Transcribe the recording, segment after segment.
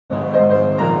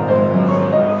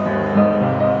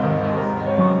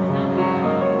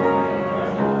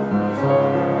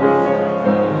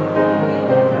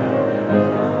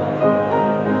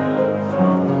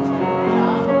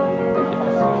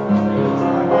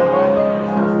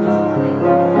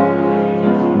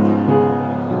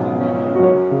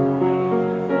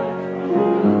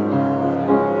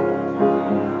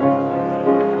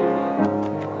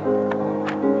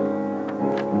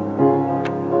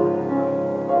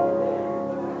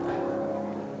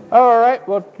right,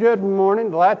 well, good morning.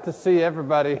 Glad to see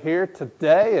everybody here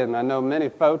today, and I know many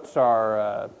folks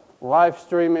are live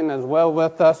streaming as well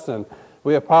with us, and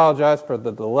we apologize for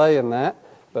the delay in that,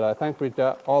 but I think we've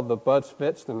got all the buds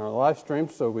fixed in our live stream,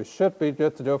 so we should be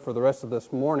good to go for the rest of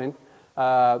this morning.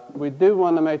 We do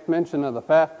want to make mention of the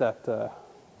fact that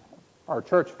our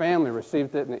church family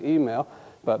received it in the email,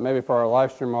 but maybe for our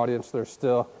live stream audience, they're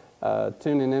still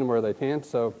tuning in where they can.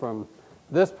 So from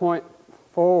this point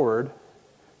forward,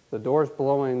 the door's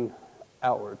blowing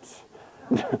outwards.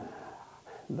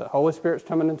 The Holy Spirit's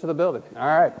coming into the building. All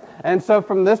right. And so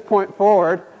from this point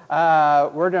forward,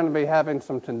 we're going to be having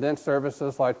some condensed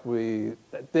services like we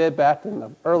did back in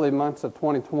the early months of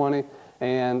 2020.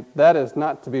 And that is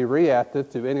not to be reactive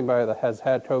to anybody that has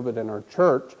had COVID in our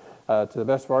church. To the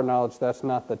best of our knowledge, that's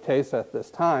not the case at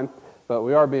this time. But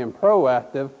we are being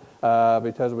proactive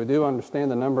because we do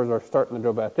understand the numbers are starting to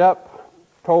go back up.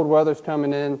 Cold weather's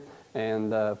coming in.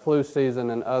 And flu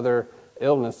season and other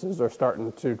illnesses are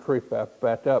starting to creep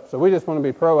back up. So we just want to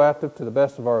be proactive to the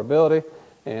best of our ability,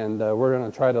 and we're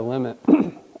going to try to limit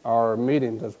our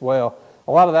meetings as well.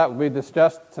 A lot of that will be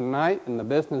discussed tonight in the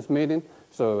business meeting,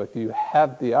 so if you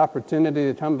have the opportunity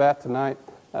to come back tonight,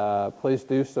 please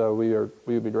do so. We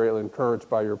would be greatly encouraged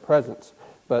by your presence.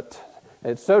 But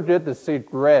it's so good to see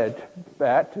Greg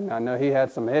back, and I know he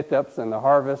had some hiccups in the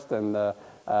harvest and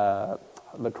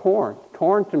the corn.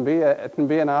 Corn can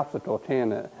be an obstacle,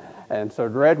 can it? And so,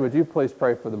 Greg, would you please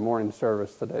pray for the morning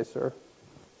service today, sir?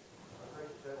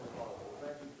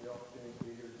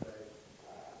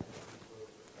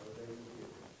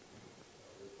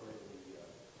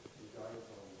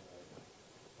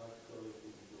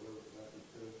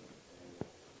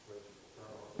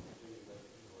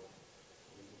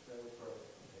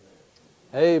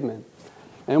 Amen.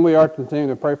 And we are continuing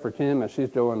to pray for Kim as she's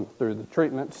going through the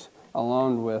treatments,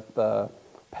 along with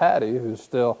Patty, who's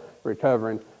still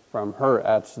recovering from her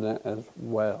accident as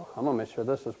well. I'm going to make sure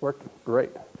this is working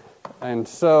great. And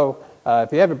so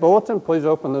if you have your bulletin, please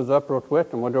open those up real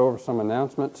quick, and we'll go over some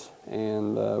announcements.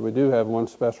 And we do have one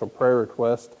special prayer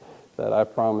request that I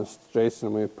promised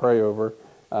Jason we'd pray over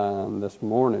this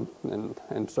morning.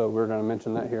 And so we're going to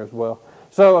mention that here as well.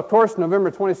 So, of course, November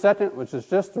 22nd, which is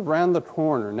just around the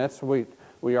corner next week,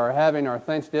 we are having our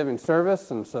Thanksgiving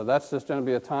service, and so that's just going to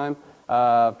be a time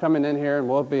coming in here, and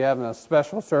we'll be having a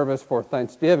special service for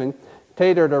Thanksgiving,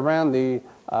 catered around the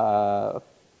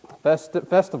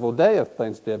festival day of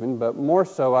Thanksgiving, but more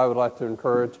so I would like to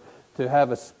encourage to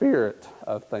have a spirit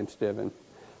of Thanksgiving.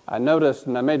 I noticed,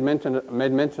 and I made mention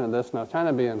of this, and I was kind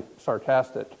of being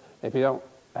sarcastic. If you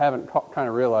haven't kind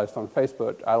of realized on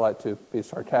Facebook, I like to be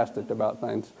sarcastic about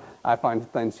things. I find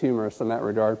things humorous in that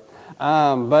regard.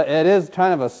 But it is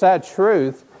kind of a sad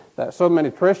truth that so many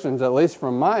Christians, at least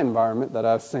from my environment that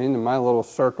I've seen in my little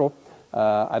circle,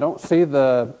 I don't see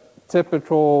the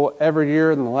typical every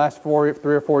year in the last 3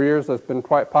 or 4 years that's been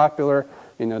quite popular.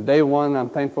 You know, day 1, I'm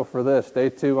thankful for this. Day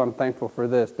 2, I'm thankful for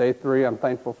this. Day 3, I'm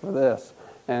thankful for this.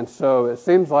 And so it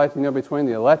seems like, you know, between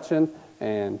the election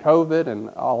and COVID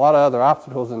and a lot of other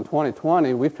obstacles in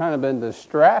 2020, we've kind of been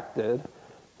distracted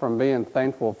from being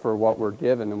thankful for what we're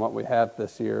given and what we have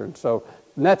this year. And so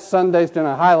next Sunday's going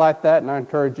to highlight that, and I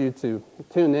encourage you to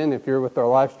tune in if you're with our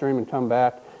live stream and come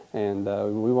back. And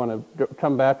we want to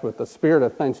come back with the spirit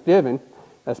of Thanksgiving,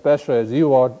 especially as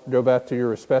you all go back to your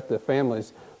respective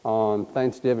families on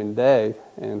Thanksgiving Day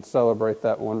and celebrate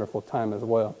that wonderful time as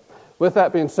well. With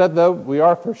that being said, though, we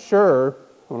are for sure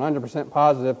 100%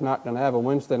 positive not going to have a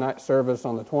Wednesday night service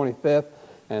on the 25th.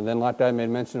 And then, like I made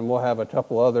mention, we'll have a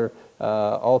couple other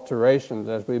alterations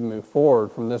as we move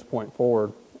forward from this point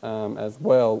forward as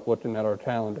well, looking at our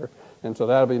calendar. And so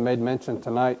that'll be made mention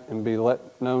tonight and be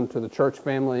let known to the church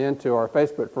family and to our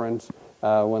Facebook friends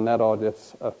when that all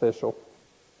gets official.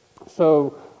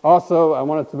 So also, I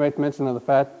wanted to make mention of the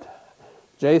fact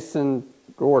Jason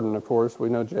Gordon, of course, we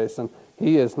know Jason,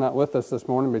 he is not with us this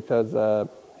morning because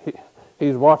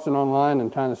he's watching online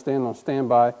and trying to stand on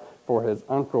standby for his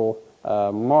uncle,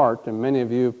 Mark, and many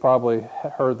of you probably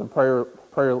heard the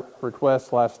prayer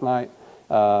request last night,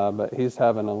 but he's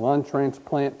having a lung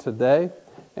transplant today,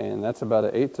 and that's about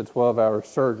an 8 to 12 hour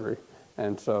surgery.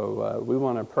 And so we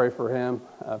want to pray for him.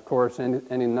 Of course,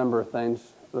 any number of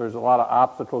things. There's a lot of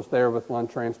obstacles there with lung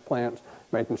transplants,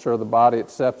 making sure the body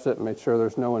accepts it, make sure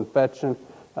there's no infection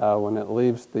when it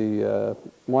leaves the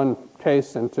one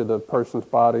case into the person's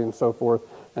body and so forth.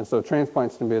 And so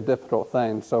transplants can be a difficult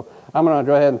thing. So I'm going to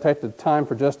go ahead and take the time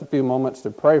for just a few moments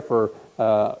to pray for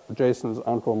Jason's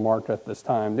uncle Mark at this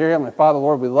time. Dear Heavenly Father,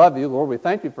 Lord, we love you. Lord, we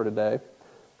thank you for today.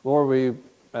 Lord, we,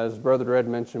 as Brother Red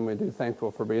mentioned, we do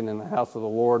thankful for being in the house of the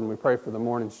Lord, and we pray for the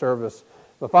morning service.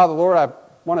 But Father, Lord, I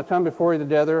want to come before you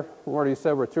together. Lord, you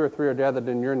said where two or three are gathered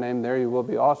in your name, there you will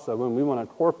be also. And we want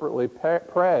to corporately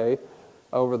pray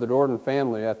over the Jordan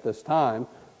family at this time.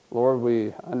 Lord,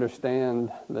 we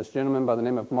understand this gentleman by the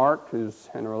name of Mark, who's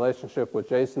in a relationship with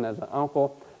Jason as an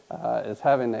uncle, is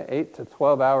having an 8 to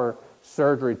 12-hour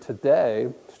surgery today,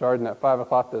 starting at 5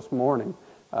 o'clock this morning,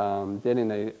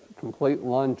 getting a complete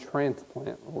lung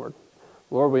transplant, Lord.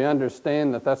 Lord, we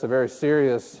understand that that's a very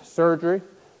serious surgery.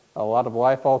 A lot of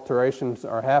life alterations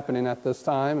are happening at this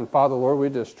time. And Father, Lord, we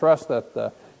just trust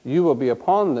that you will be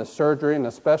upon this surgery in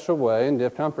a special way and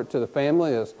give comfort to the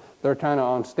family as they're kind of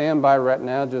on standby right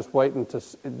now, just waiting to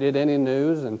get any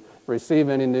news and receive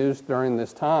any news during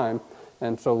this time.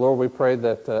 And so, Lord, we pray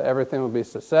that everything will be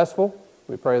successful.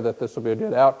 We pray that this will be a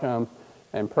good outcome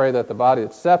and pray that the body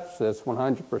accepts this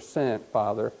 100%,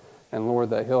 Father. And, Lord,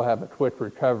 that he'll have a quick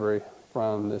recovery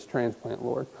from this transplant,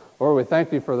 Lord. Lord, we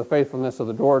thank you for the faithfulness of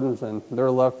the Jordans and their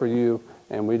love for you,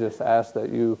 and we just ask that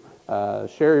you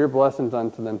share your blessings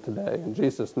unto them today. In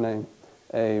Jesus' name,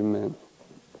 amen.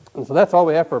 And so that's all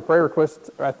we have for prayer requests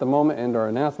at the moment and our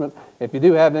announcements. If you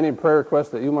do have any prayer requests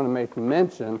that you want to make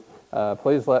mention,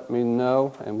 please let me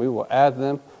know, and we will add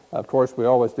them. Of course, we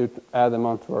always do add them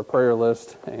onto our prayer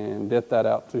list and get that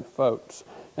out to folks.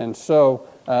 And so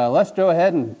let's go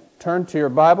ahead and turn to your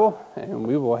Bible, and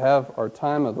we will have our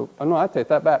time of the... Oh, no, I take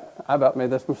that back. I about made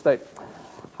this mistake.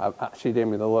 She gave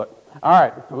me the look. All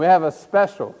right, we have a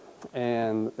special,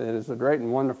 and it is a great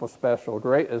and wonderful special.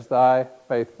 Great is thy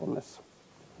faithfulness.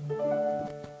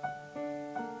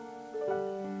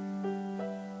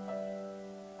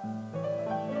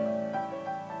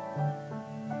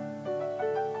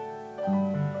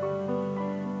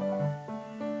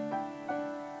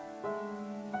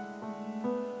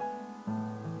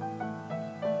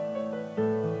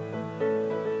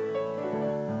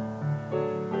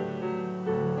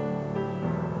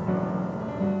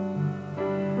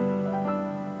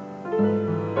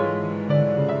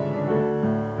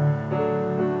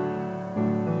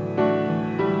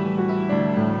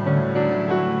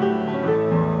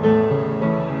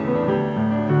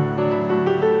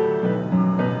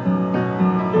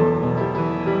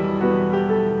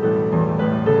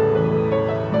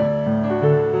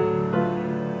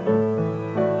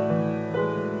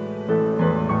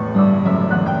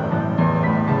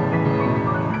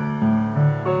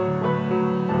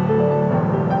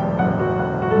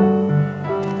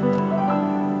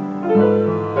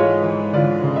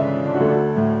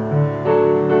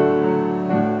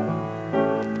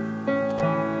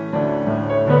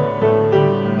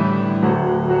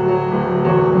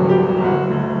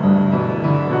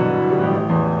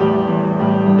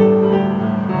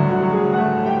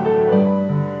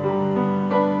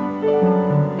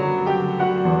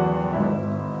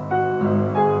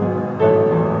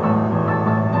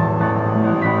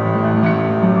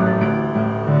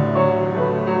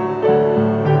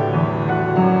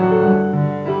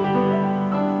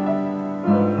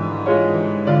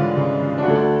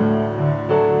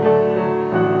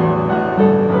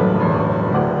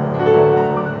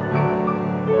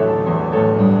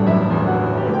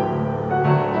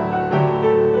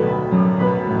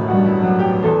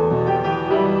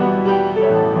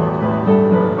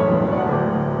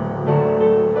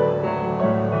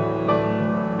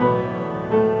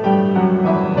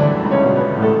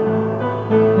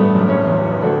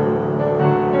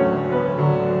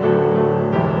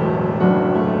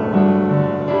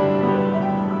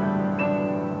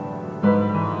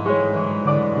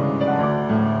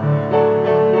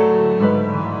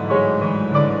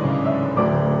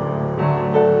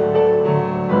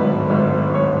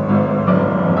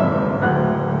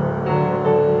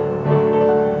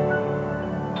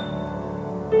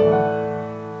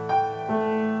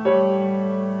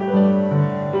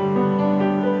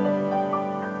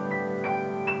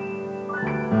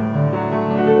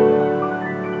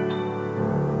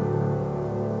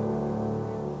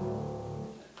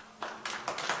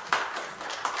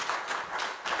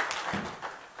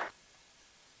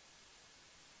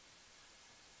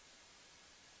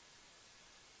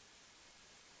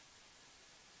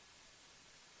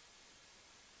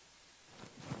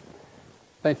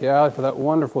 Thank you, Ali, for that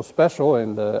wonderful special,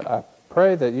 and I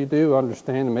pray that you do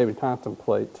understand and maybe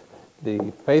contemplate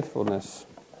the faithfulness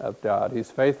of God.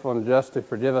 He's faithful and just to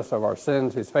forgive us of our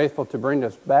sins. He's faithful to bring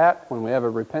us back when we have a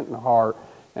repentant heart,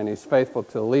 and He's faithful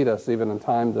to lead us even in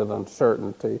times of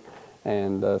uncertainty.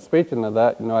 And speaking of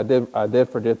that, I did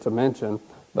forget to mention,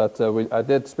 but I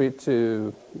did speak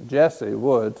to Jessie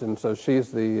Woods, and so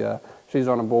she's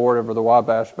on a board over the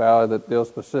Wabash Valley that deals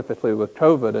specifically with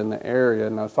COVID in the area.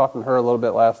 And I was talking to her a little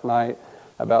bit last night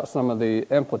about some of the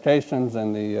implications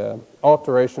and the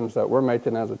alterations that we're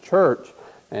making as a church.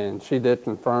 And she did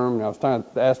confirm, and I was trying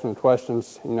to ask them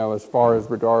questions, as far as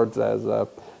regards as,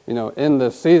 in the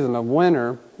season of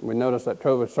winter, we noticed that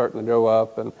COVID's starting to go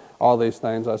up and all these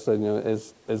things. I said,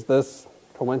 is this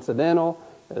coincidental?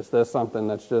 Is this something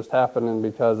that's just happening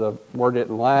because of we're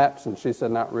getting lax? And she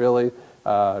said, not really.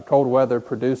 Cold weather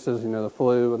produces, the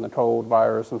flu and the cold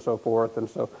virus and so forth. And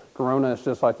so corona is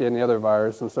just like any other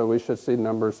virus, and so we should see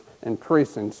numbers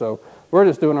increasing. So we're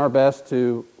just doing our best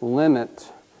to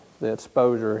limit the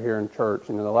exposure here in church.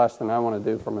 The last thing I want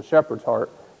to do from a shepherd's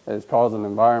heart is cause an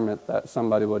environment that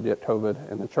somebody would get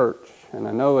COVID in the church. And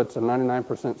I know it's a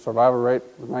 99% survival rate,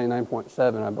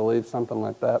 99.7, I believe, something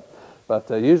like that. But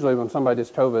usually when somebody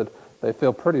gets COVID, they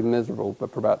feel pretty miserable,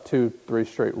 but for about 2-3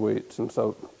 straight weeks. And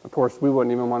so, of course, we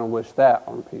wouldn't even want to wish that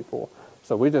on people.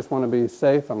 So we just want to be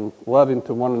safe and loving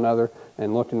to one another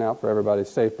and looking out for everybody's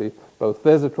safety, both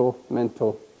physical,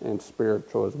 mental, and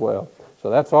spiritual as well. So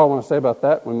that's all I want to say about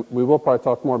that. We will probably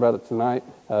talk more about it tonight.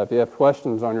 If you have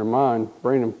questions on your mind,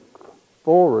 bring them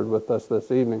forward with us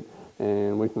this evening,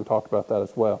 and we can talk about that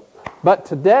as well. But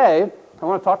today, I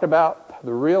want to talk about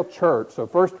the real church. So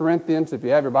 1 Corinthians, if you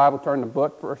have your Bible, turn to the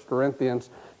book, 1 Corinthians.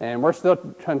 And we're still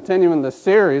continuing the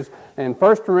series in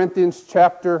 1 Corinthians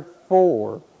chapter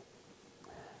 4.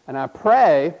 And I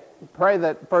pray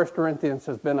that 1 Corinthians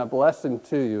has been a blessing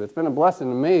to you. It's been a blessing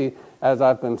to me as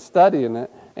I've been studying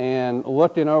it and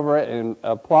looking over it and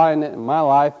applying it in my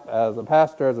life as a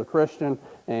pastor, as a Christian,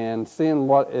 and seeing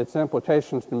what its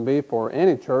implications can be for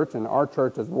any church and our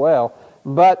church as well.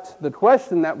 But the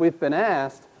question that we've been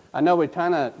asked, I know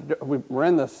we're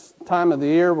in this time of the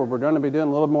year where we're going to be doing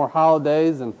a little more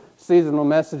holidays and seasonal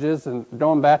messages and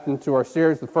going back into our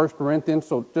series, the 1 Corinthians,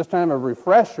 so just kind of a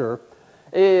refresher,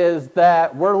 is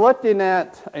that we're looking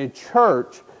at a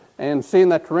church and seeing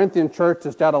that Corinthian church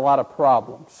has got a lot of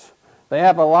problems. They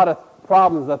have a lot of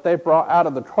problems that they brought out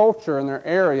of the culture in their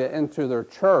area into their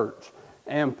church.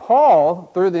 And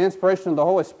Paul, through the inspiration of the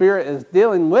Holy Spirit, is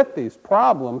dealing with these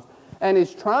problems, and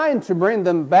he's trying to bring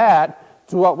them back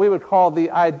to what we would call the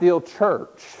ideal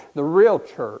church, the real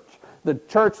church, the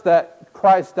church that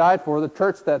Christ died for, the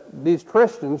church that these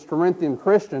Christians, Corinthian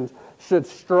Christians, should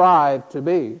strive to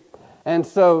be. And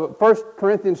so 1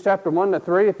 Corinthians chapter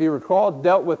 1-3, if you recall,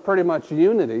 dealt with pretty much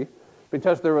unity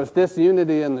because there was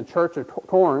disunity in the church of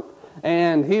Corinth.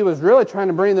 And he was really trying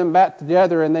to bring them back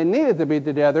together, and they needed to be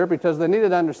together because they needed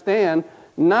to understand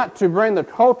not to bring the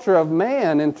culture of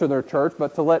man into their church,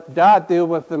 but to let God deal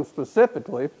with them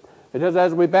specifically. Because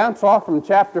as we bounce off from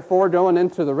chapter 4 going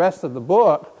into the rest of the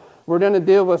book, we're going to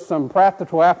deal with some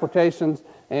practical applications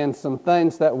and some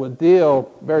things that would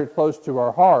deal very close to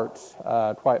our hearts,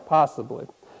 quite possibly.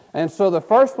 And so the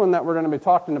first one that we're going to be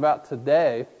talking about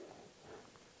today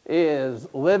is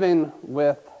living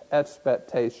with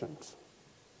expectations.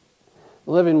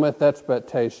 Living with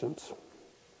expectations.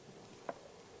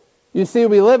 You see,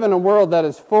 we live in a world that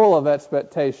is full of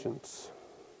expectations.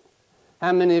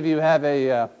 How many of you have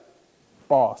a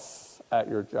boss at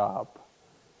your job?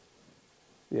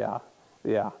 Yeah.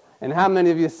 And how many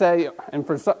of you say, and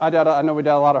I know we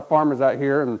got a lot of farmers out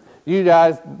here, and you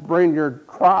guys bring your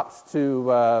crops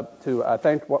to I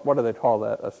think, what do they call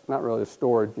that? It's not really a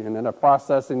storage unit, a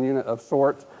processing unit of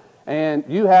sorts. And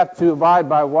you have to abide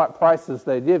by what prices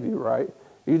they give you, right?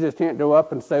 You just can't go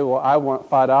up and say, well, I want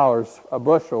 $5 a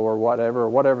bushel or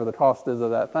whatever the cost is of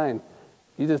that thing.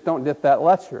 You just don't get that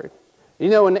luxury.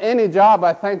 In any job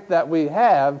I think that we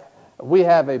have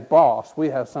a boss. We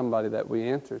have somebody that we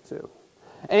answer to.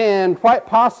 And quite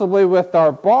possibly with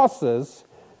our bosses,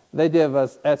 they give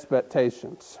us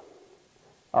expectations.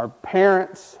 Our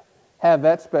parents have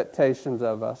expectations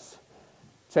of us.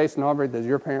 Chase and Aubrey, does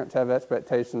your parents have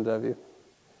expectations of you?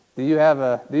 Do you have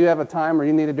a time where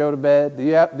you need to go to bed? Do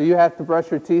you have to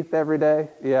brush your teeth every day?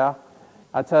 Yeah.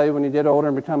 I tell you, when you get older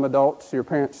and become adults, your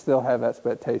parents still have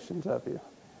expectations of you.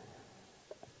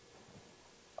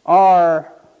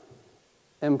 Our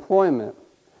employment,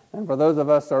 and for those of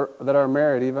us that are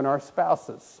married, even our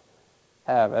spouses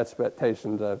have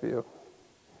expectations of you.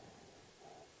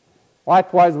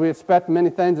 Likewise, we expect many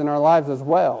things in our lives as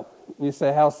well. You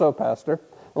say, how so, Pastor?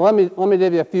 Well, let me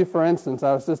give you a few, for instance.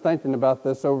 I was just thinking about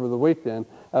this over the weekend,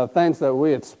 of things that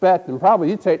we expect, and probably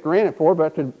you take granted for,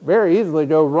 but could very easily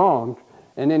go wrong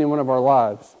in any one of our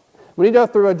lives. When you go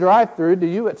through a drive-thru, do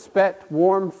you expect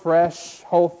warm, fresh,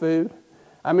 whole food?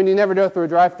 I mean, you never go through a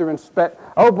drive-thru and expect,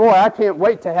 oh boy, I can't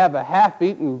wait to have a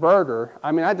half-eaten burger.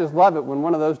 I mean, I just love it when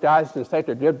one of those guys just takes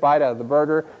a good bite out of the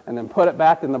burger and then put it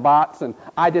back in the box, and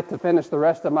I get to finish the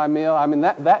rest of my meal. I mean,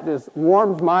 that just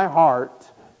warms my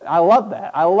heart. I love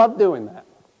that. I love doing that.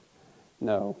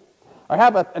 No. Or how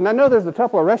about, and I know there's a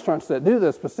couple of restaurants that do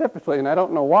this specifically, and I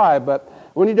don't know why, but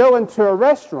when you go into a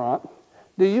restaurant,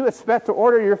 do you expect to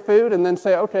order your food and then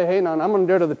say, okay, hey, now I'm going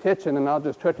to go to the kitchen and I'll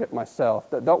just cook it myself.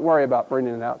 Don't worry about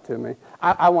bringing it out to me.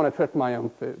 I want to cook my own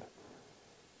food.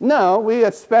 No, we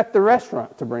expect the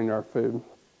restaurant to bring our food.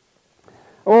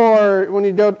 Or when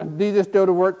you go, do you just go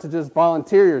to work to just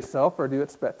volunteer yourself, or do you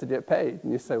expect to get paid?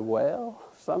 And you say, well,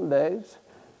 some days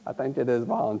I think it is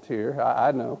volunteer.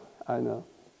 I know.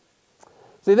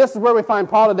 See, this is where we find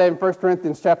Paul today in 1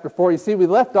 Corinthians chapter 4. You see, we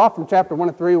left off from chapter 1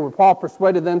 and 3 where Paul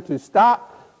persuaded them to stop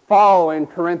following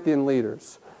Corinthian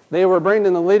leaders. They were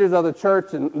bringing the leaders of the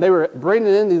church, and they were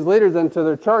bringing in these leaders into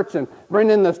their church and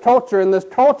bringing in this culture, and this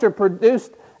culture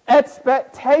produced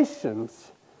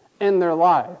expectations in their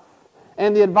life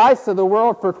and the advice of the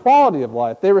world for quality of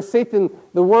life. They were seeking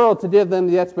the world to give them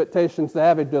the expectations to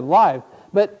have a good life.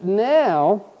 But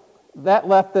now, that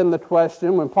left them the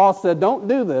question when Paul said, don't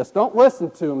do this, don't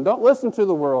listen to them, don't listen to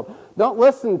the world, don't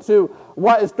listen to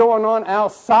what is going on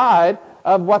outside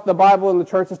of what the Bible and the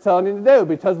church is telling you to do,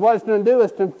 because what it's going to do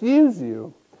is confuse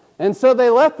you. And so they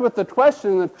left with the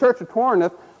question in the church of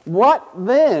Corinth, what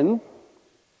then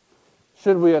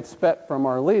should we expect from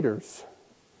our leaders?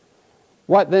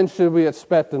 What then should we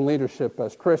expect in leadership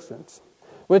as Christians?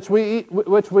 Which we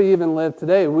even live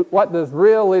today. What does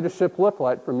real leadership look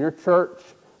like from your church,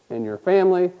 in your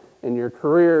family, in your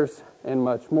careers, and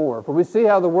much more? For we see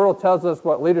how the world tells us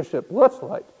what leadership looks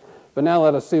like, but now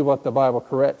let us see what the Bible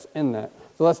corrects in that.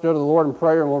 So let's go to the Lord in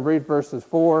prayer, and we'll read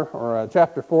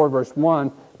chapter 4, verse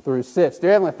 1 through 6.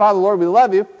 Dear Heavenly Father, Lord, we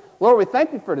love you. Lord, we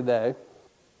thank you for today.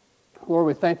 Lord,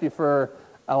 we thank you for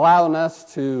allowing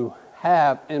us to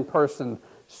have in-person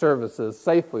services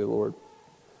safely, Lord.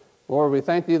 Lord, we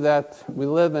thank you that we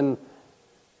live in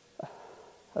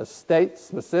a state,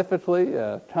 specifically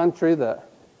a country that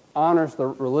honors the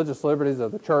religious liberties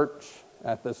of the church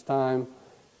at this time.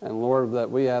 And Lord, that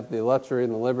we have the luxury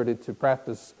and the liberty to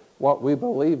practice what we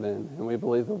believe in, and we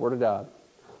believe the Word of God.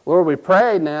 Lord, we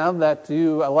pray now that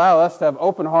you allow us to have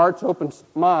open hearts, open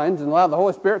minds, and allow the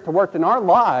Holy Spirit to work in our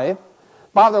life.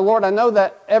 Father, Lord, I know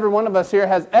that every one of us here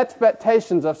has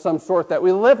expectations of some sort, that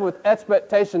we live with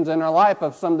expectations in our life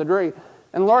of some degree.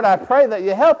 And Lord, I pray that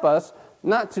you help us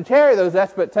not to carry those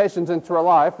expectations into our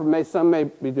life, for some may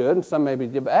be good and some may be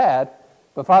bad,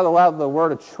 but Father, allow the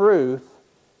word of truth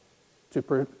to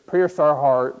pierce our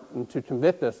heart and to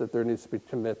convict us if there needs to be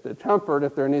convicted, comfort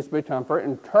if there needs to be comfort,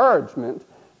 encouragement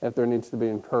if there needs to be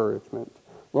encouragement.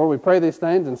 Lord, we pray these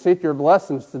things and seek your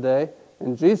blessings today.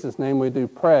 In Jesus' name we do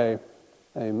pray.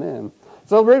 Amen.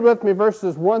 So read with me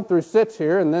verses 1 through 6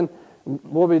 here, and then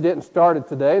we'll be getting started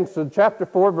today. And so chapter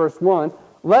 4, verse 1,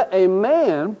 let a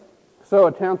man so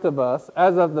account of us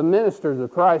as of the ministers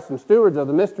of Christ and stewards of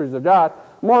the mysteries of God.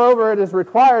 Moreover, it is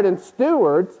required in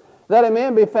stewards that a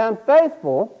man be found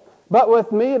faithful, but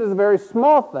with me it is a very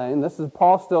small thing. This is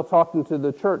Paul still talking to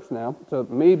the church now, so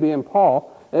me being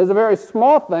Paul. It is a very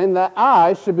small thing that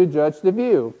I should be judged of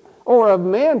you, or of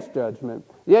man's judgment.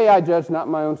 Yea, I judge not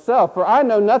my own self, for I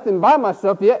know nothing by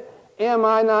myself, yet am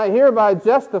I not hereby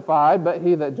justified, but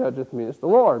he that judgeth me is the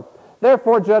Lord.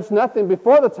 Therefore judge nothing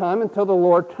before the time until the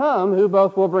Lord come, who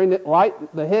both will bring to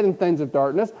light the hidden things of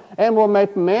darkness, and will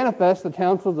make manifest the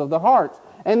counsels of the hearts.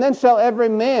 And then shall every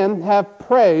man have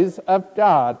praise of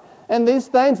God. And these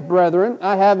things, brethren,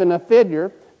 I have in a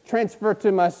figure, transferred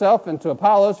to myself and to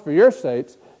Apollos for your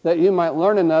sakes, that you might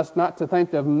learn in us not to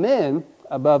think of men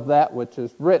above that which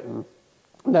is written,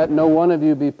 that no one of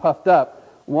you be puffed up,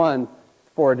 one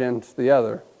for against the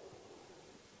other.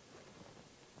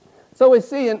 So we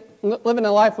see in living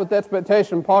a life with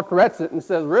expectation, Paul corrects it and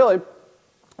says, really,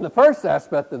 the first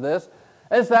aspect of this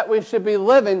is that we should be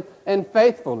living in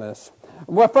faithfulness.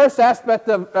 Well, first aspect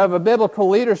of a biblical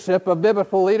leadership, of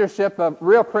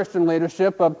real Christian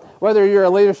leadership, of whether you're a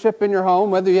leadership in your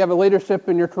home, whether you have a leadership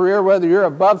in your career, whether you're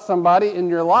above somebody in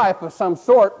your life of some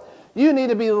sort, you need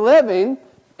to be living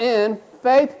in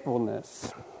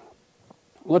faithfulness.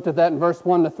 Look at that in verse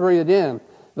 1 to 3 again.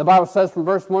 The Bible says from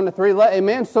verse 1 to 3, let a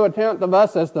man so account of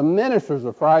us as the ministers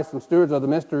of Christ and stewards of the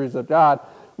mysteries of God.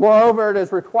 Moreover, it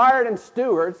is required in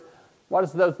stewards, what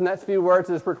is those next few words?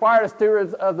 It is required in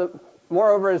stewards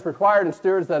moreover, it is required in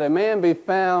stewards that a man be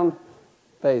found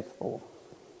faithful.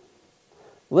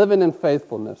 Living in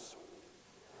faithfulness.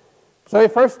 So he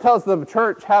first tells the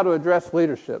church how to address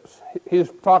leaderships.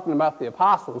 He's talking about the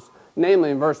apostles,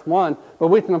 namely in verse 1, but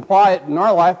we can apply it in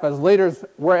our life as leaders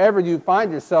wherever you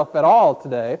find yourself at all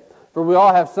today, for we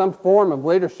all have some form of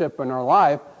leadership in our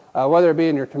life, whether it be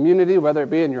in your community, whether it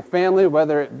be in your family,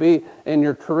 whether it be in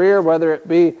your career, whether it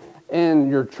be in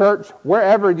your church,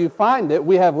 wherever you find it,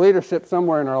 we have leadership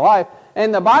somewhere in our life.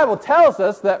 And the Bible tells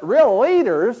us that real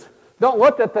leaders don't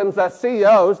look at them as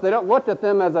CEOs. They don't look at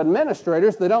them as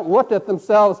administrators. They don't look at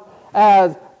themselves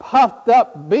as puffed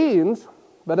up beings,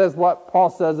 but as what Paul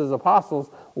says as apostles,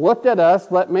 look at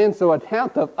us, let men so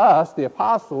account of us, the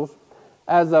apostles,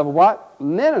 as of what?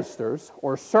 Ministers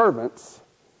or servants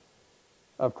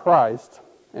of Christ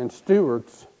and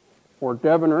stewards or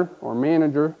governor or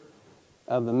manager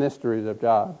of the mysteries of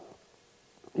God.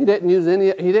 He didn't use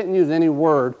any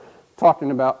word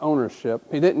talking about ownership.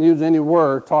 He didn't use any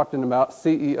word talking about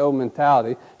CEO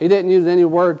mentality. He didn't use any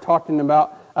word talking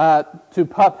about to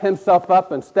puff himself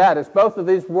up in status. Both of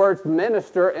these words,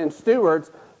 minister and stewards,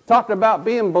 talked about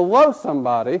being below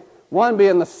somebody, one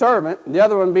being the servant, the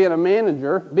other one being a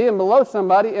manager, being below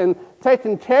somebody and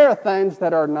taking care of things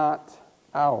that are not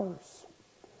ours.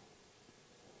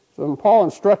 So when Paul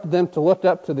instructed them to look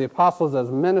up to the apostles as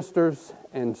ministers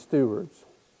and stewards,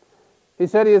 he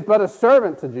said he is but a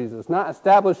servant to Jesus, not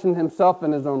establishing himself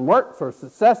in his own works or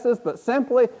successes, but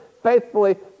simply,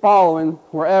 faithfully following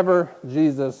wherever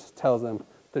Jesus tells him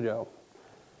to go.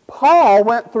 Paul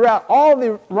went throughout all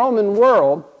the Roman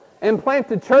world and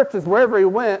planted churches wherever he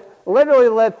went, literally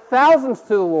led thousands to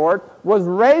the Lord, was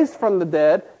raised from the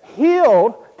dead,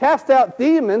 healed, cast out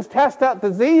demons, cast out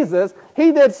diseases.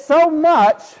 He did so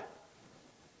much,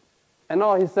 and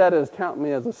all he said is, count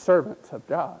me as a servant of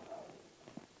God.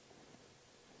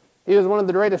 He was one of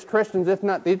the greatest Christians, if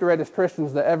not the greatest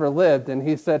Christians that ever lived, and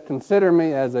he said, consider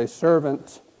me as a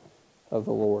servant of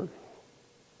the Lord.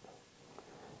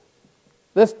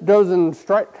 This goes in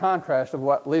straight contrast of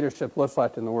what leadership looks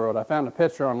like in the world. I found a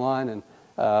picture online,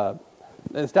 and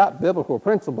it's got biblical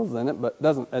principles in it, but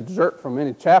doesn't exert from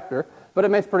any chapter, but it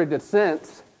makes pretty good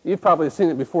sense. You've probably seen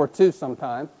it before too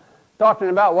sometime, talking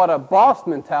about what a boss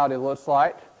mentality looks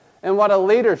like and what a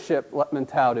leadership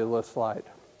mentality looks like.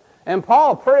 And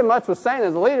Paul pretty much was saying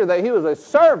as a leader that he was a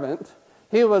servant,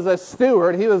 he was a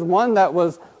steward, he was one that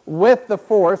was with the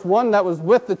force, one that was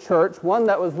with the church, one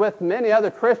that was with many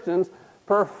other Christians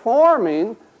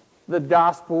performing the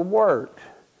gospel work.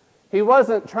 He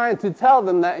wasn't trying to tell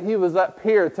them that he was up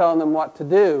here telling them what to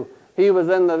do. He was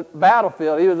in the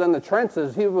battlefield, he was in the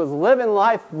trenches, he was living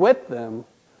life with them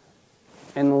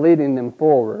and leading them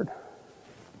forward.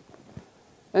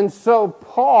 And so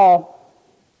Paul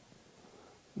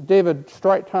gave a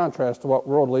straight contrast to what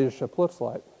world leadership looks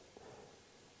like.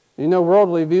 You know,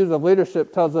 worldly views of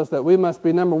leadership tells us that we must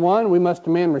be number one, we must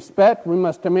demand respect, we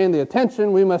must demand the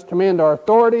attention, we must demand our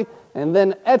authority, and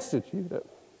then execute it.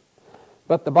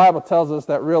 But the Bible tells us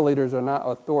that real leaders are not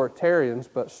authoritarians,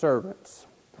 but servants.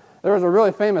 There was a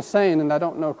really famous saying, and I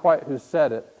don't know quite who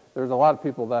said it. There's a lot of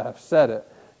people that have said it,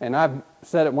 and I've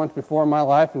said it once before in my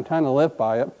life and kind of lived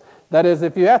by it. That is,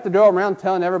 if you have to go around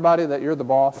telling everybody that you're the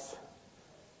boss,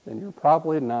 then you're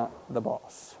probably not the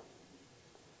boss.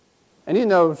 And you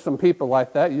know some people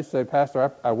like that. You say,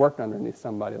 Pastor, I worked underneath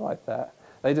somebody like that.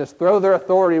 They just throw their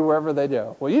authority wherever they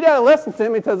go. Well, you got to listen to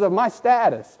me because of my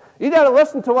status. You got to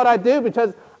listen to what I do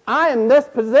because I am this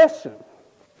position.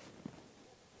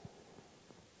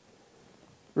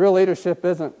 Real leadership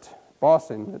isn't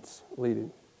bossing, it's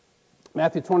leading.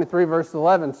 Matthew 23, verse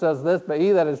 11 says this, but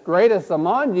he that is greatest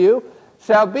among you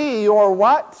shall be your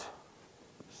what?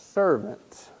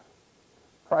 Servant.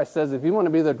 Christ says if you want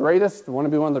to be the greatest, you want to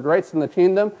be one of the greatest in the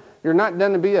kingdom, you're not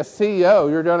going to be a CEO,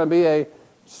 you're going to be a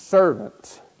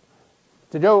servant.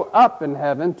 To go up in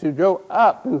heaven, to go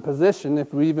up in position,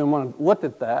 if we even want to look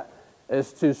at that,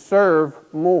 is to serve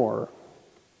more.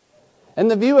 In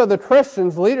the view of the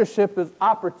Christians, leadership is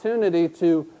opportunity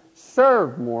to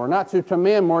serve more, not to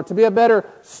command more, to be a better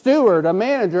steward, a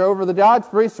manager over the God's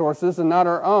resources and not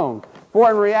our own. For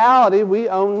in reality, we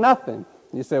own nothing.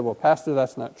 You say, well, Pastor,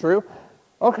 that's not true.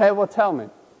 Okay, well, tell me.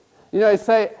 You know, you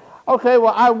say, okay,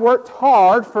 well, I worked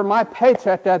hard for my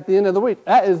paycheck at the end of the week.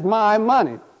 That is my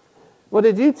money. Well,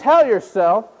 did you tell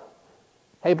yourself,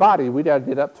 hey, body, we got to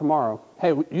get up tomorrow.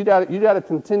 Hey, you got to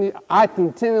continue. I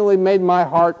continually made my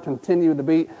heart continue to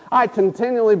beat. I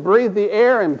continually breathed the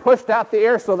air and pushed out the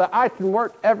air so that I can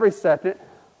work every second.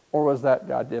 Or was that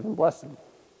God-given blessing?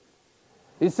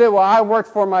 You say, well, I worked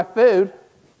for my food.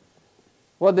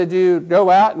 Well, did you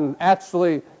go out and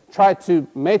actually try to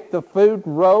make the food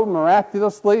grow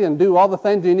miraculously and do all the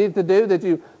things you need to do? Did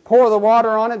you pour the water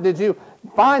on it? Did you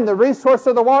find the resource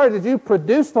of the water? Did you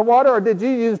produce the water? Or did you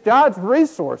use God's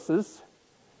resources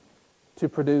to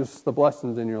produce the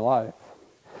blessings in your life?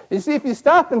 You see, if you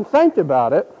stop and think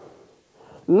about it,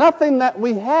 nothing that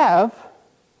we have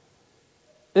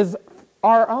is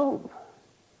our own.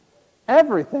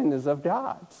 Everything is of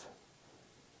God's.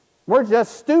 We're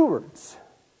just stewards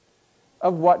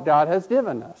of what God has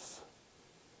given us.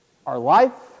 Our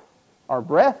life, our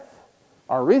breath,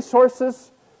 our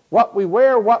resources, what we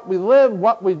wear, what we live,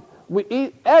 what we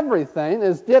eat, everything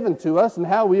is given to us and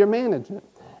how we are managing it.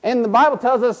 And the Bible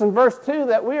tells us in verse 2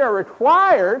 that we are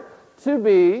required to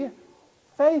be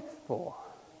faithful.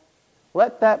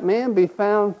 Let that man be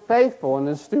found faithful in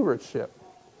his stewardship.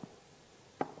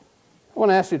 I want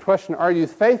to ask you a question. Are you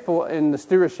faithful in the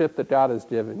stewardship that God has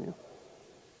given you?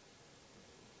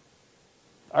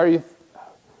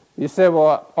 You say,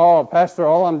 well, Pastor,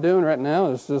 all I'm doing right now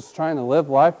is just trying to live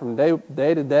life from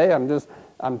day to day.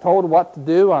 I'm told what to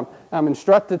do. I'm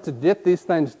instructed to get these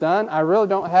things done. I really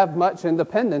don't have much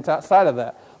independence outside of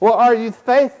that. Well, are you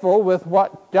faithful with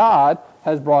what God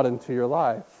has brought into your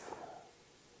life?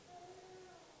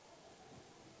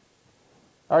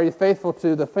 Are you faithful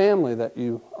to the family that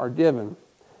you are given?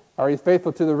 Are you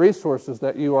faithful to the resources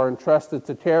that you are entrusted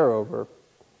to care over?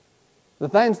 The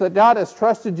things that God has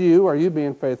trusted you, are you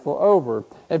being faithful over?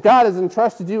 If God has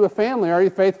entrusted you a family, are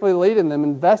you faithfully leading them,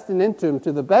 investing into them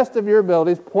to the best of your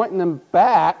abilities, pointing them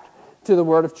back to the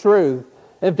word of truth?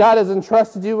 If God has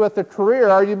entrusted you with a career,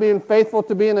 are you being faithful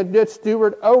to being a good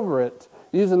steward over it,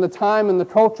 using the time and the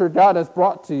culture God has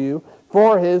brought to you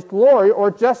for His glory, or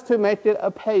just to make it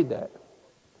a payday?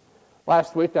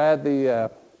 Last week I had the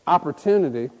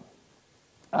opportunity.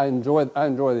 I enjoy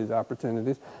these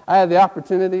opportunities. I had the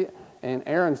opportunity. And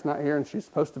Erin's not here, and she's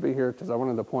supposed to be here because I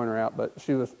wanted to point her out. But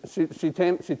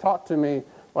she talked to me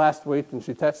last week, and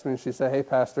she texted me, and she said, "Hey,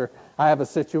 Pastor, I have a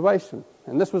situation."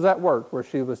 And this was at work where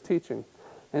she was teaching.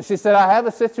 And she said, "I have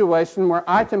a situation where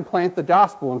I can plant the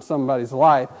gospel in somebody's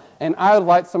life, and I would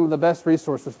like some of the best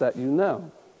resources that you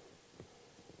know."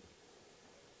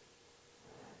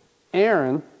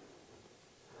 Erin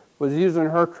was using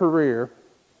her career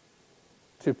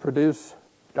to produce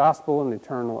gospel and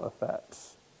eternal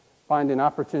effects, finding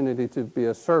opportunity to be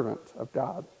a servant of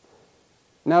God.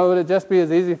 Now, would it just be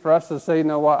as easy for us to say, you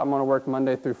know what, I'm going to work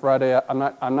Monday through Friday. I'm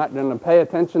not going to pay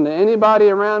attention to anybody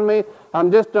around me.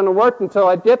 I'm just going to work until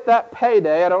I get that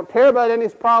payday. I don't care about any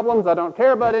problems. I don't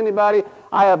care about anybody.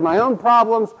 I have my own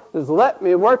problems. Just let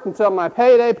me work until my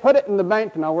payday, put it in the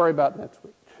bank, and I'll worry about next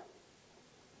week.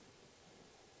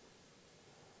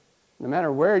 No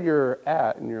matter where you're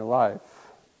at in your life,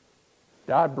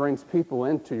 God brings people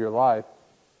into your life,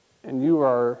 and you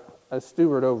are a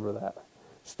steward over that.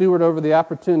 Steward over the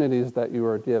opportunities that you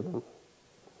are given.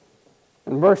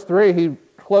 In verse 3, he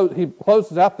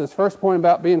closes out this first point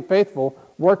about being faithful,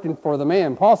 working for the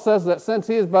man. Paul says that since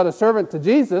he is but a servant to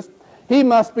Jesus, he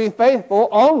must be faithful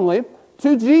only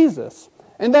to Jesus.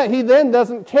 And that he then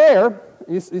doesn't care,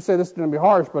 you say this is going to be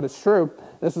harsh, but it's true.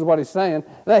 This is what he's saying.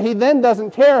 That he then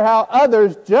doesn't care how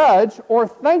others judge or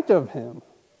think of him.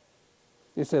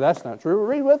 You say that's not true.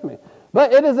 Read with me.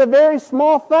 But it is a very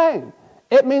small thing.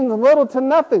 It means little to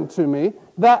nothing to me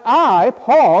that I,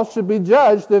 Paul, should be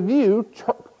judged of you,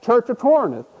 Church of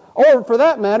Corinth, or for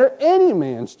that matter, any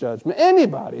man's judgment,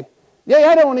 anybody. Yeah,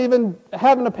 I don't even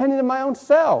have an opinion of my own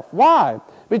self. Why?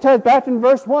 Because back in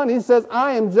verse 1, he says,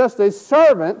 I am just a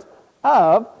servant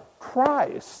of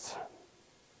Christ.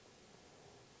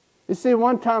 You see,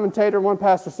 one commentator, one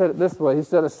pastor said it this way. He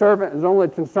said, a servant is only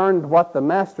concerned with what the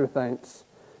master thinks.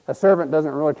 A servant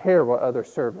doesn't really care what other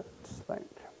servants think.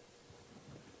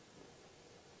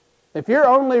 If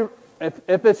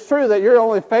it's true that you're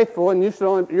only faithful and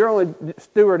your only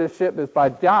stewardship is by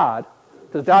God,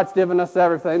 because God's given us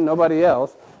everything, nobody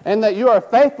else, and that you are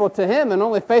faithful to Him and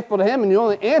only faithful to Him and you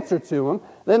only answer to Him,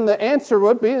 then the answer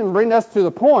would be, and bring us to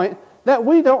the point, that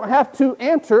we don't have to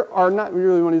answer, or not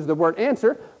really want to use the word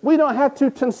answer, we don't have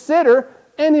to consider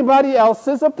anybody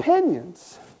else's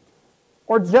opinions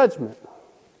or judgment,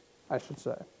 I should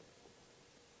say.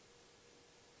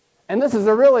 And this is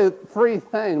a really free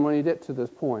thing when you get to this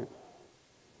point.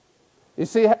 You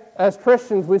see, as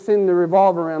Christians, we seem to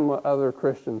revolve around what other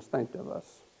Christians think of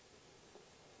us.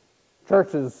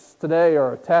 Churches today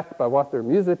are attacked by what their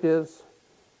music is,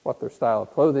 what their style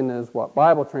of clothing is, what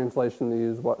Bible translation they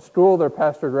use, what school their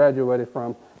pastor graduated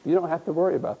from. You don't have to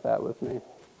worry about that with me.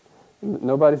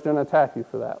 Nobody's going to attack you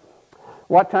for that.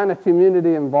 What kind of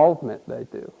community involvement they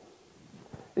do.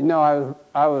 You know,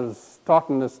 I was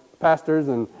talking to pastors,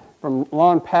 and from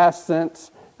long past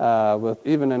since, with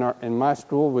even in my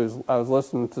school, I was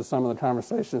listening to some of the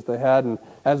conversations they had, and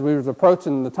as we was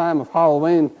approaching the time of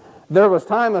Halloween, there was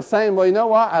time of saying, well, you know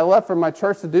what, I left for my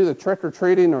church to do the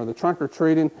trick-or-treating or the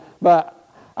trunk-or-treating, but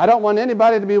I don't want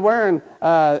anybody to be wearing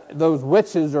those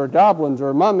witches or goblins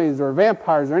or mummies or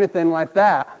vampires or anything like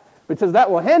that, because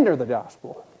that will hinder the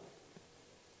gospel.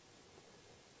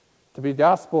 To be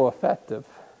gospel effective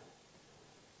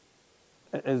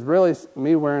is really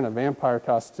me wearing a vampire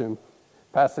costume,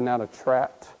 passing out a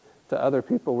tract to other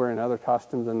people wearing other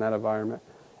costumes in that environment?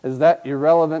 Is that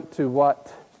irrelevant to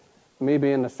what me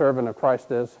being a servant of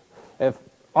Christ is? If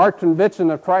our conviction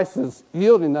of Christ is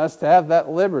yielding us to have that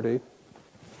liberty,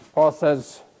 Paul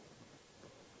says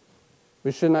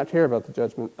we should not care about the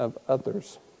judgment of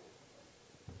others.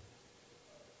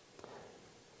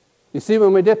 You see,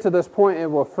 when we get to this point, it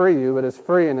will free you. It is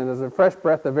freeing. It is a fresh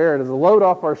breath of air. It is a load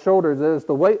off our shoulders. It is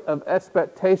the weight of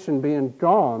expectation being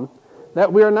gone,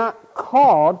 that we are not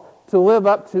called to live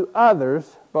up to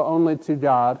others, but only to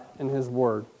God and His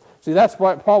Word. See, that's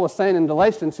what Paul was saying in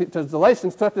Galatians. Because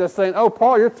Galatians took it as saying, oh,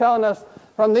 Paul, you're telling us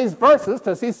from these verses,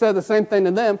 because he said the same thing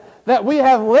to them, that we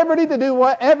have liberty to do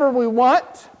whatever we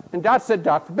want. And God said,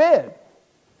 God forbid.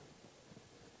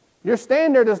 Your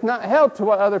standard is not held to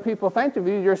what other people think of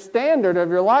you. Your standard of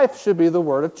your life should be the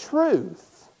word of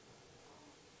truth.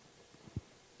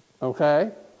 Okay?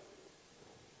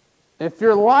 If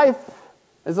your life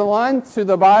is aligned to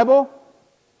the Bible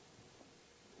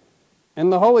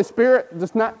and the Holy Spirit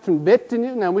does not convict in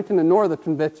you, now we can ignore the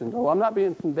conviction. Oh, I'm not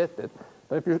being convicted.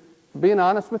 But if you're being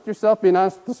honest with yourself, being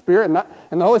honest with the Spirit,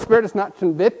 and the Holy Spirit is not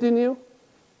convicting you,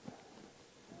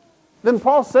 then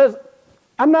Paul says,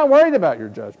 I'm not worried about your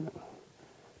judgment.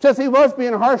 Because he was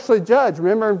being harshly judged.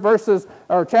 Remember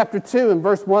in chapter 2 and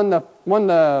verse 1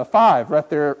 to 5, right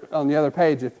there on the other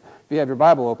page if you have your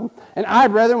Bible open. And I,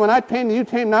 brethren, when I came to you,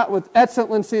 came not with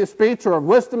excellency of speech or of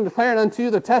wisdom, declaring unto you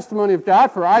the testimony of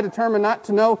God, for I determined not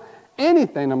to know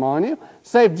anything among you,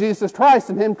 save Jesus Christ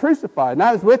and Him crucified. And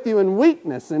I was with you in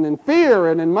weakness and in fear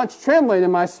and in much trembling,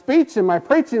 and my speech and my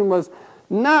preaching was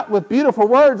not with beautiful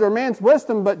words or man's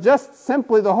wisdom, but just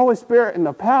simply the Holy Spirit and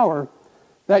the power,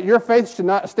 that your faith should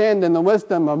not stand in the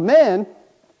wisdom of men,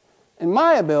 in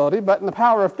my ability, but in the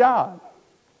power of God.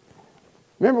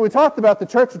 Remember, we talked about the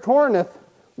church of Corinth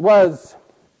was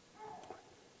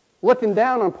looking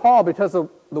down on Paul because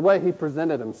of the way he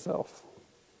presented himself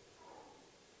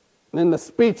and in the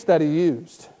speech that he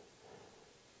used.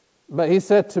 But he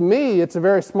said, to me, it's a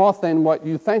very small thing what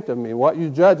you think of me, what you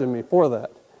judge of me for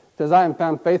that, because I am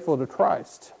found faithful to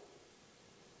Christ.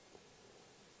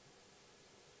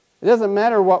 It doesn't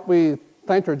matter what we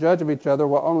think or judge of each other.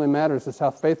 What only matters is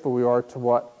how faithful we are to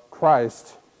what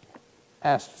Christ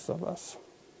asks of us.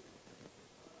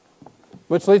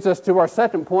 Which leads us to our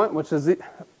second point, which is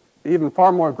even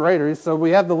far more greater. So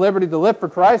we have the liberty to live for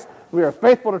Christ. We are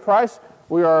faithful to Christ.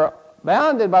 We are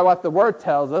bounded by what the Word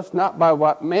tells us, not by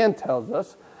what man tells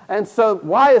us. And so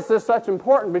why is this such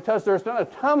important? Because there's going to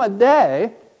come a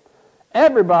day,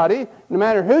 everybody, no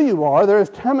matter who you are, there is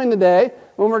coming a day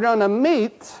when we're going to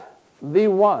meet the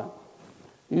one.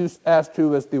 You asked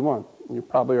who is the one. You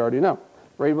probably already know.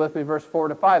 Read with me verse 4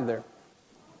 to 5 there.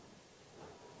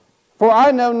 For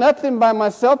I know nothing by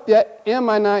myself, yet am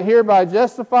I not hereby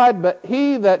justified, but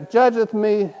he that judgeth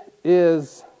me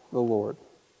is the Lord.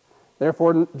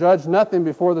 Therefore judge nothing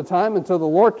before the time until the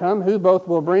Lord come, who both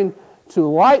will bring to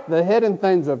light the hidden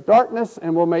things of darkness,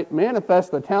 and will make manifest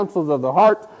the counsels of the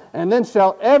heart, and then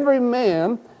shall every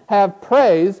man have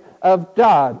praise of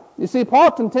God. You see, Paul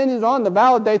continues on to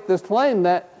validate this claim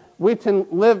that we can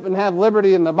live and have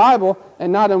liberty in the Bible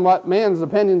and not in what man's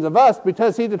opinions of us,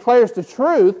 because he declares the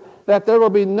truth that there will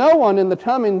be no one in the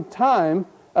coming time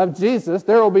of Jesus,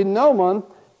 there will be no one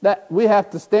that we have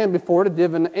to stand before to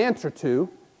give an answer to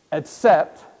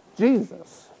except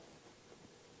Jesus.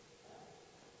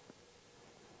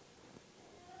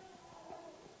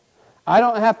 I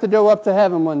don't have to go up to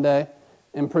heaven one day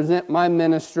and present my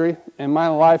ministry and my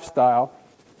lifestyle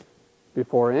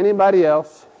before anybody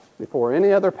else, before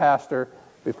any other pastor,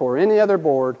 before any other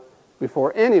board,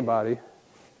 before anybody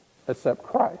except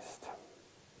Christ.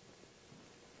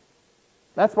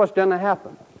 That's what's going to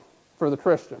happen for the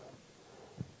Christian.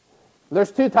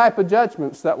 There's two types of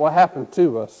judgments that will happen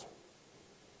to us.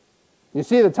 You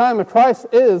see, the time of Christ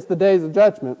is the days of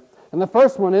judgment. And the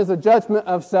first one is a judgment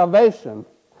of salvation.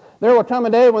 There will come a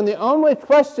day when the only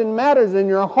question matters in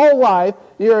your whole life,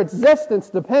 your existence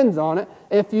depends on it,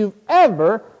 if you've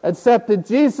ever accepted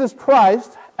Jesus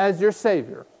Christ as your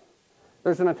Savior.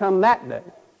 There's going to come that day.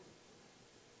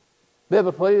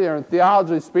 Biblically or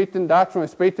theologically speaking, doctrinally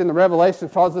speaking, the Revelation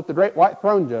calls it the Great White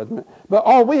Throne Judgment. But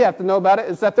all we have to know about it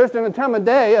is that there's going to come a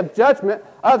day of judgment,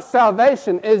 of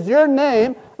salvation. Is your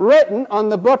name written on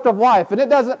the book of life? And it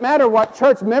doesn't matter what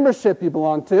church membership you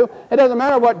belong to. It doesn't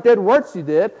matter what good works you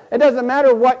did. It doesn't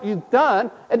matter what you've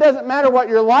done. It doesn't matter what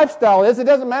your lifestyle is. It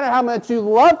doesn't matter how much you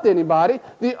loved anybody.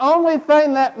 The only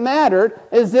thing that mattered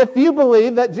is if you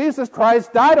believe that Jesus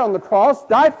Christ died on the cross,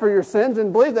 died for your sins,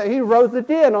 and believe that He rose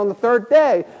again on the third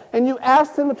day, and you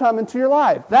asked Him to come into your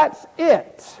life. That's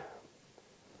it.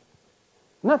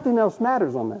 Nothing else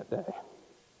matters on that day.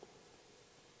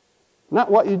 Not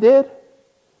what you did,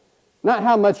 not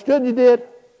how much good you did,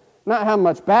 not how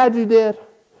much bad you did,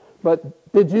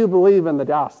 but did you believe in the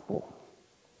gospel?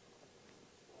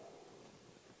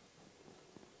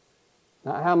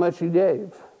 Not how much you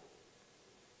gave,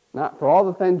 not for all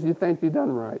the things you think you've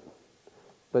done right,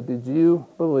 but did you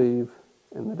believe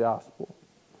in the gospel?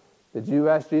 Did you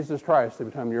ask Jesus Christ to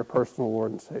become your personal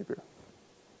Lord and Savior?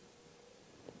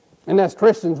 And as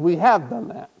Christians, we have done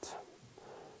that,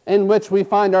 in which we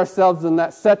find ourselves in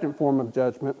that second form of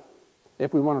judgment,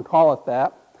 if we want to call it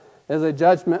that, is a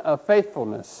judgment of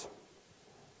faithfulness.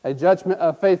 A judgment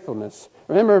of faithfulness.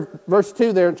 Remember verse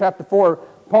 2 there in chapter 4,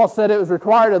 Paul said it was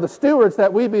required of the stewards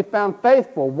that we be found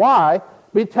faithful. Why?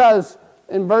 Because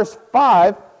in verse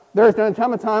 5, there's going to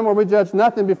come a time where we judge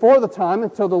nothing before the time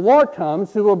until the Lord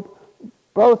comes, who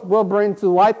will bring to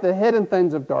light the hidden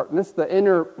things of darkness, the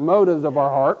inner motives of our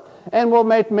heart, and will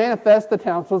make manifest the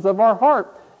counsels of our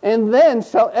heart. And then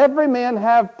shall every man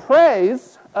have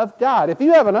praise of God. If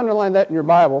you haven't underlined that in your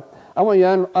Bible, I want you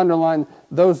to underline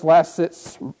those last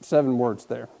 7 words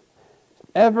there.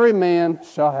 Every man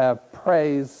shall have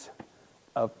praise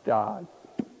of God.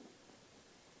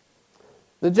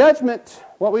 The judgment,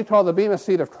 what we call the bema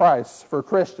seat of Christ for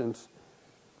Christians,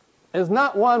 is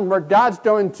not one where God's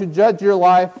going to judge your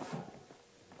life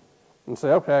and say,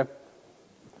 okay,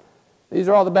 these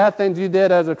are all the bad things you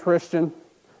did as a Christian.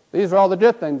 These are all the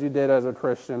good things you did as a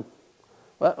Christian.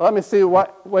 Let me see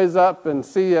what weighs up and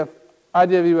see if I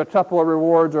give you a couple of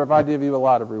rewards or if I give you a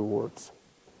lot of rewards.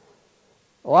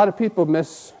 A lot of people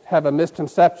have a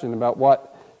misconception about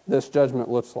what this judgment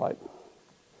looks like.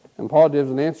 And Paul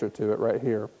gives an answer to it right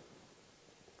here.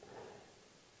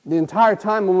 The entire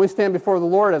time when we stand before the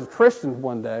Lord as Christians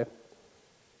one day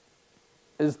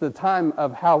is the time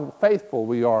of how faithful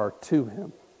we are to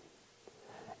Him.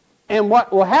 And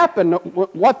what will happen,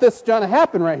 what this is going to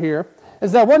happen right here,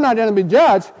 is that we're not going to be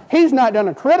judged. He's not going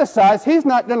to criticize. He's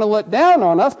not going to look down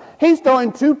on us. He's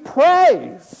going to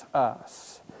praise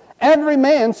us. Every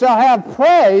man shall have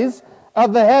praise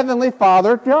of the Heavenly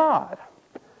Father God.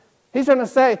 He's going to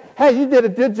say, hey, you did a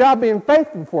good job being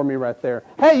faithful for me right there.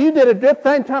 Hey, you did a good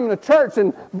thing coming to church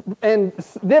and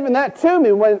giving that to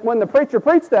me when the preacher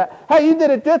preached that. Hey, you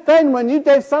did a good thing when you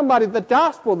gave somebody the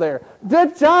gospel there.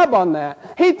 Good job on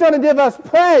that. He's going to give us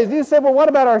praise. You say, well, what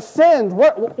about our sins?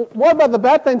 What about the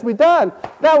bad things we've done?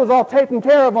 That was all taken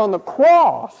care of on the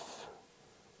cross.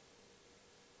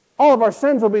 All of our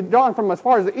sins will be gone from as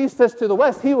far as the east is to the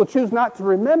west. He will choose not to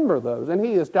remember those, and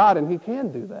He is God, and He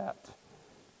can do that.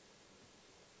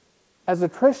 As a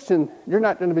Christian, you're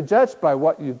not going to be judged by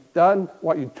what you've done,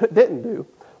 what you didn't do,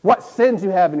 what sins you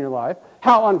have in your life,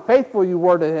 how unfaithful you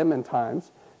were to Him in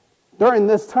times. During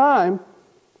this time,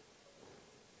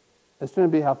 it's going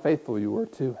to be how faithful you were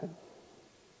to Him.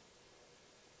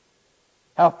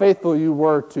 How faithful you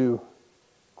were to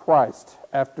Christ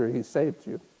after He saved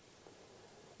you.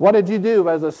 What did you do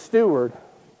as a steward?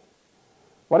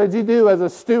 What did you do as a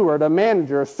steward, a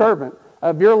manager, a servant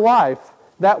of your life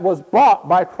that was bought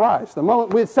by Christ? The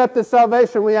moment we accepted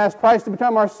salvation, we asked Christ to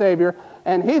become our Savior,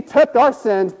 and He took our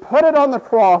sins, put it on the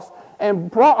cross,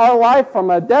 and brought our life from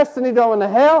a destiny going to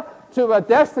hell to a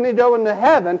destiny going to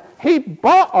heaven. He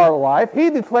bought our life.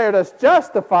 He declared us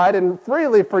justified and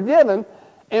freely forgiven.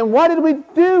 And what did we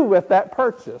do with that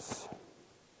purchase?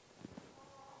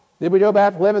 Did we go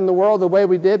back living the world the way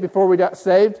we did before we got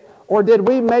saved? Or did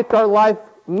we make our life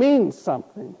mean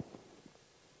something?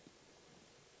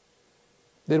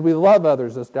 Did we love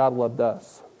others as God loved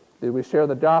us? Did we share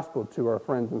the gospel to our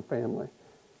friends and family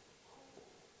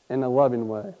in a loving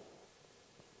way?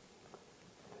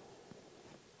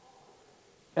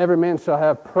 Every man shall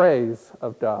have praise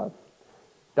of God.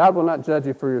 God will not judge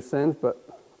you for your sins, but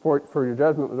for your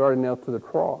judgment was already nailed to the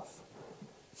cross.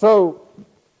 So,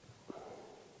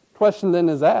 question then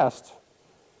is asked,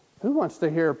 who wants to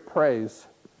hear praise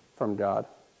from God?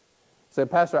 Say,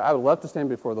 Pastor, I would love to stand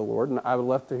before the Lord, and I would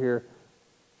love to hear,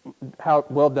 how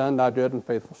well done, thy good and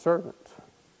faithful servant.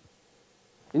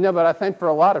 You know, but I think for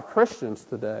a lot of Christians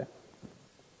today,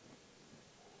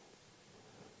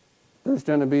 there's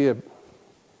going to be a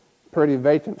pretty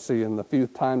vacancy in the few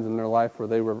times in their life where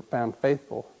they were found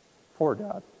faithful for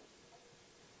God.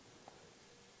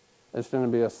 It's going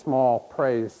to be a small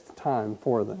praise time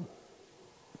for them.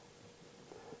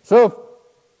 So,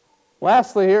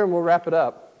 lastly here, and we'll wrap it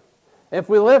up. If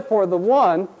we live for the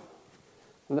one,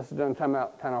 and this is going to come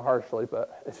out kind of harshly,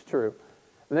 but it's true,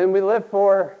 then we live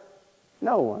for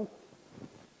no one.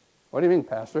 What do you mean,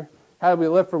 Pastor? How do we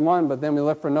live for one, but then we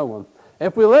live for no one?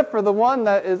 If we live for the one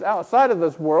that is outside of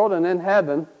this world and in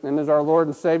heaven, and is our Lord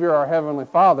and Savior, our Heavenly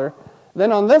Father,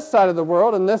 then on this side of the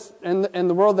world, in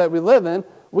the world that we live in,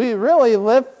 we really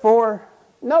live for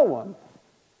no one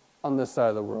on this side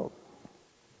of the world.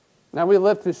 Now, we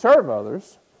live to serve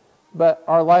others, but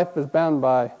our life is bound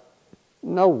by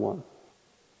no one.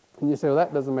 And you say, well,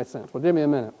 that doesn't make sense. Well, give me a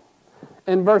minute.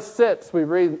 In verse 6, we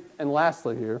read, and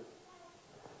lastly here,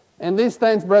 and these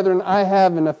things, brethren, I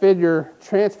have in a figure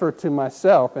transferred to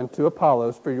myself and to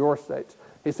Apollos for your sakes.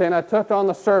 He's saying, I took on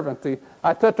the servancy.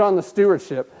 I took on the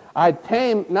stewardship. I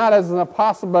came not as an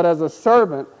apostle, but as a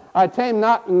servant. I came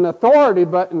not in authority,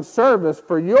 but in service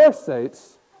for your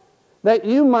sakes, that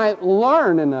you might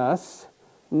learn in us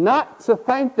not to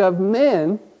think of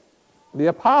men, the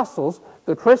apostles,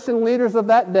 the Christian leaders of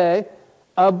that day,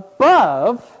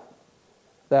 above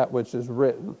that which is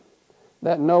written,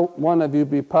 that no one of you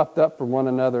be puffed up for one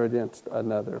another against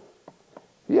another.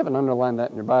 If you haven't underlined that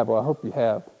in your Bible, I hope you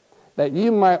have. That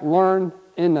you might learn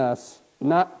in us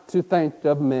not to think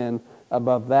of men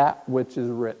above that which is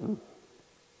written.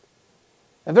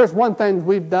 If there's one thing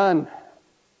we've done,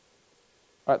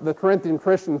 the Corinthian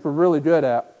Christians were really good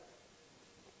at,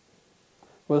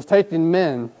 was taking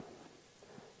men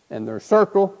and their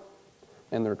circle,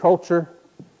 and their culture,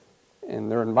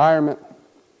 and their environment,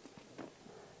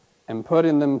 and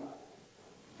putting them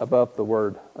above the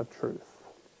word of truth.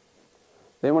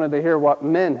 They wanted to hear what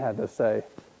men had to say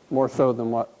more so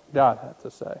than what God had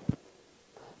to say.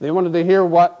 They wanted to hear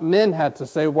what men had to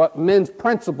say, what men's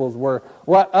principles were,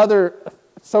 what other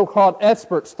so-called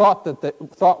experts thought that they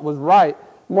thought was right,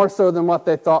 more so than what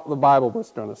they thought the Bible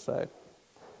was going to say.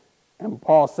 And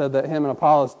Paul said that him and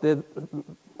Apollos did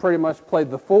pretty much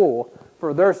played the fool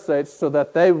for their sakes so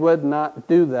that they would not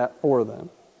do that for them.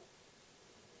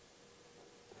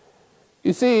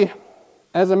 You see,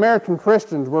 as American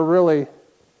Christians, we're really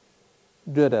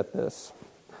good at this.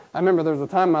 I remember there was a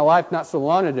time in my life not so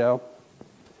long ago,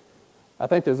 I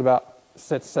think it was about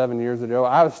 6-7 years ago,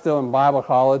 I was still in Bible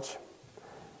college,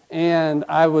 and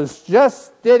I was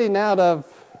just getting out of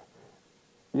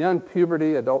young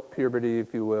puberty, adult puberty,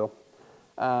 if you will.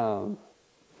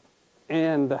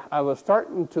 And I was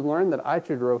starting to learn that I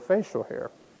could grow facial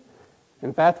hair.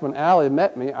 In fact, when Allie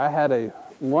met me, I had a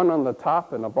one on the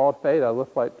top and a bald fade. I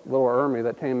looked like little Ermy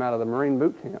that came out of the Marine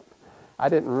boot camp. I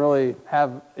didn't really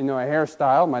have, a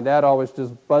hairstyle. My dad always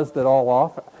just buzzed it all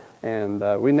off, and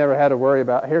we never had to worry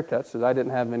about haircuts because I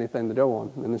didn't have anything to go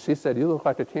on. And then she said, "You look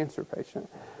like a cancer patient."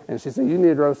 And she said, "You need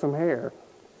to grow some hair."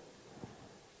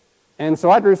 And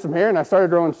so I grew some hair, and I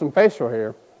started growing some facial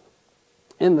hair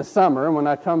in the summer. And when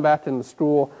I come back into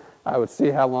school, I would see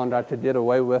how long I could get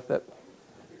away with it.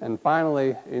 And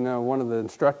finally, one of the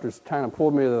instructors kind of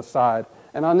pulled me to the side,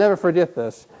 and I'll never forget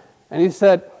this. And he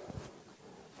said,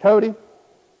 "Cody,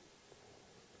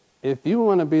 if you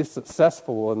want to be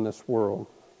successful in this world,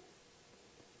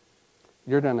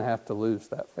 you're going to have to lose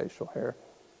that facial hair."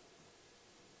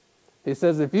 He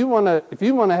says, if you want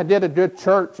to get a good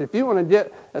church, if you want to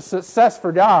get a success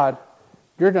for God,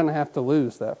 you're going to have to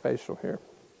lose that facial hair.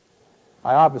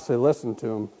 I obviously listened to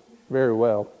him very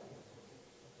well.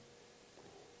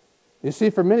 You see,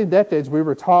 for many decades, we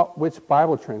were taught which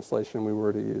Bible translation we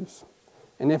were to use.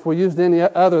 And if we used any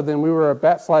other, then we were a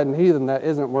backsliding heathen that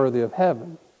isn't worthy of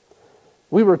heaven.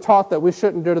 We were taught that we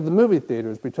shouldn't go to the movie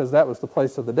theaters because that was the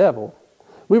place of the devil.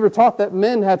 We were taught that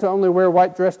men had to only wear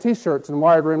white dress t-shirts and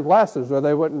wide-rimmed glasses or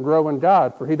they wouldn't grow in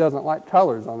God, for he doesn't like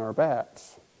colors on our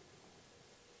backs.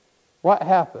 What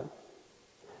happened?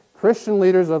 Christian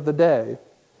leaders of the day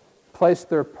placed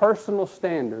their personal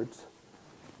standards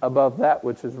above that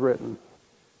which is written.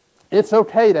 It's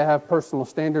okay to have personal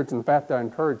standards. In fact, I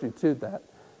encourage you to that.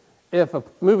 If a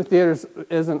movie theater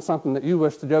isn't something that you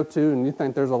wish to go to and you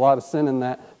think there's a lot of sin in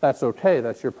that, that's okay.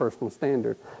 That's your personal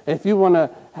standard. If you want to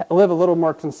live a little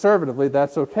more conservatively,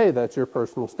 that's okay. That's your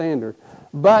personal standard.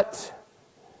 But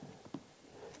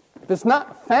if it's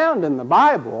not found in the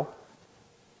Bible,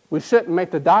 we shouldn't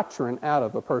make the doctrine out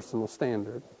of a personal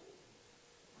standard.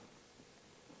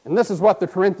 And this is what the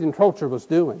Corinthian culture was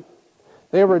doing.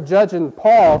 They were judging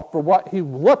Paul for what he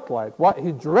looked like, what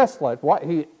he dressed like, what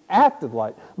he acted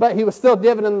like. But he was still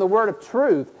giving them the word of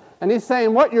truth. And he's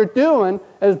saying what you're doing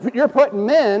is you're putting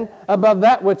men above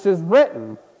that which is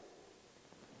written.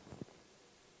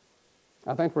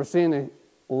 I think we're seeing a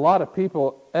lot of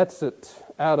people exit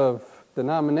out of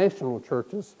denominational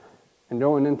churches and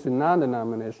going into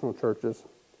non-denominational churches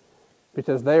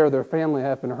because they or their family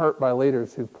have been hurt by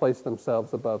leaders who've placed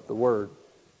themselves above the word.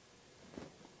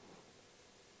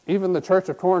 Even the church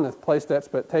of Corinth placed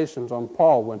expectations on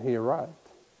Paul when he arrived.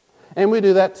 And we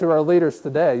do that to our leaders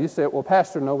today. You say, "Well,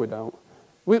 Pastor, no, we don't.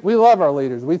 We love our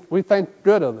leaders. We think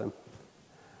good of them."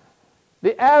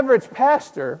 The average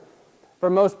pastor For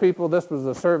most people, this was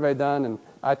a survey done, and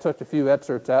I took a few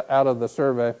excerpts out of the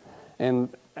survey.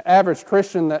 And average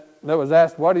Christian that was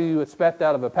asked, what do you expect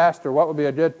out of a pastor? What would be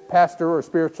a good pastor or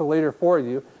spiritual leader for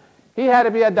you? He had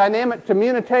to be a dynamic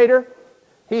communicator.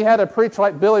 He had to preach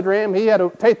like Billy Graham. He had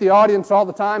to take the audience all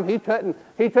the time. He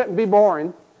couldn't be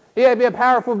boring. He had to be a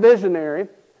powerful visionary.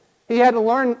 He had to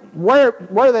learn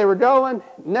where they were going,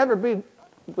 never be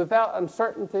without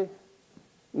uncertainty,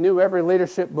 knew every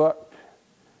leadership book.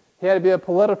 He had to be a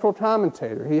political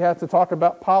commentator. He had to talk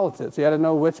about politics. He had to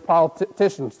know which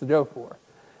politicians to go for.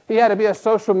 He had to be a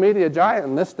social media giant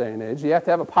in this day and age. You have to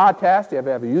have a podcast. You have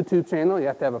to have a YouTube channel. You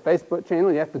have to have a Facebook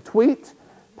channel. You have to tweet.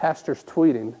 Pastors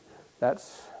tweeting.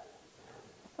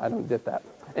 I don't get that.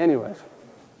 Anyways.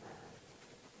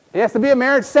 He has to be a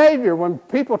marriage savior. When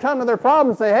people come to their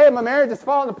problems and say, hey, my marriage is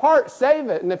falling apart, save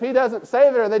it. And if he doesn't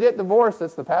save it or they get divorced,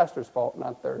 it's the pastor's fault,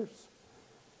 not theirs.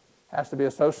 Has to be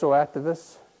a social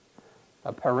activist.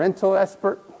 A parental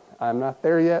expert. I'm not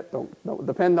there yet. Don't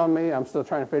depend on me. I'm still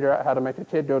trying to figure out how to make a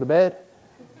kid go to bed.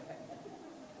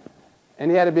 And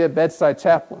he had to be a bedside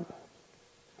chaplain.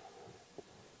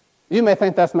 You may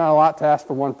think that's not a lot to ask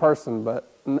for one person,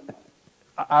 but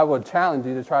I would challenge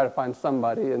you to try to find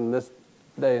somebody in this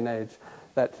day and age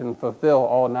that can fulfill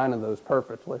all 9 of those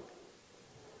perfectly.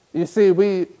 You see,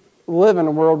 we live in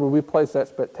a world where we place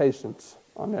expectations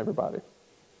on everybody.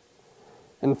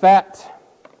 In fact,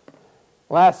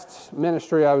 last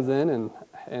ministry I was in,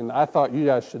 and I thought you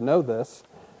guys should know this,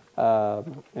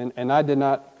 and I did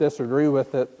not disagree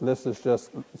with it. This is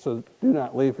just, so do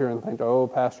not leave here and think, oh,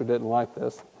 pastor didn't like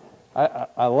this.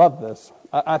 I love this.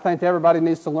 I think everybody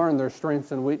needs to learn their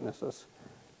strengths and weaknesses.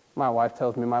 My wife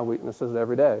tells me my weaknesses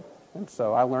every day, and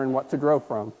so I learn what to grow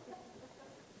from.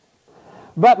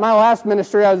 But my last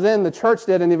ministry I was in, the church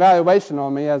did an evaluation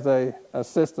on me as an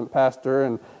assistant pastor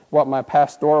and what my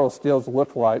pastoral skills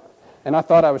looked like. And I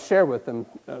thought I would share with them,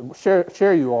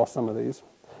 share you all some of these.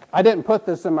 I didn't put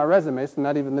this in my resume, so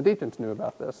not even the deacons knew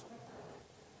about this.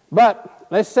 But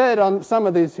they said on some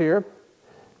of these here,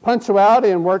 punctuality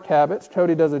and work habits.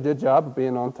 Cody does a good job of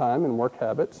being on time and work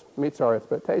habits, meets our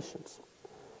expectations.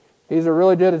 He's a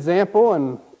really good example,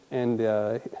 and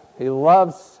he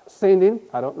loves singing.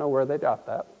 I don't know where they got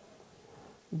that,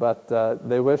 but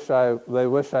they wish I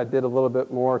did a little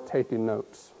bit more taking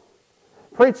notes.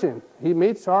 Preaching, he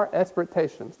meets our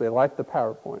expectations. They like the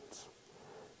PowerPoints.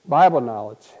 Bible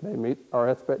knowledge, they meet our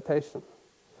expectation.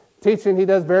 Teaching, he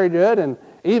does very good, and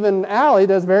even Allie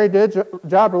does very good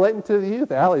job relating to the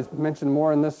youth. Allie's mentioned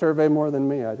more in this survey more than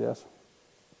me, I guess.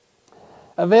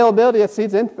 Availability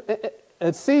exceeds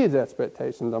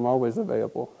expectations. I'm always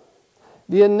available.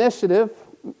 The initiative,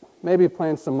 maybe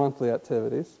plan some monthly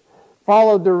activities.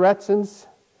 Follow directions,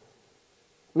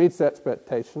 meets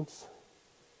expectations.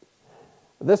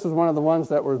 This was one of the ones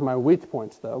that was my weak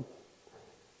points, though.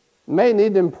 May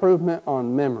need improvement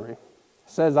on memory.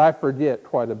 Says I forget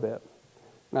quite a bit.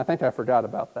 And I think I forgot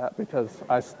about that because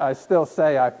I still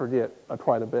say I forget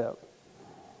quite a bit.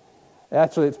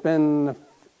 Actually, it's been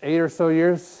 8 or so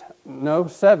years, no,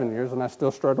 7 years, and I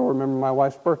still struggle to remember my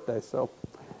wife's birthday. So,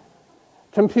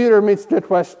 computer meets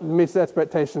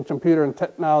expectations. Computer and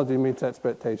technology meets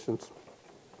expectations.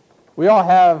 We all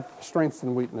have strengths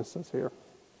and weaknesses here.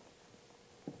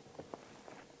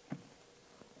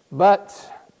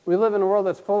 But we live in a world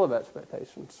that's full of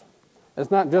expectations.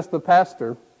 It's not just the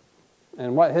pastor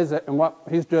and what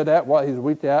he's good at, what he's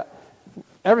weak at.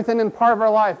 Everything in part of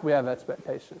our life, we have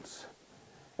expectations.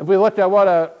 If we look at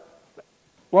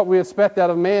what we expect out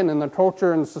of man and the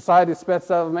culture and society expects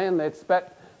out of man, they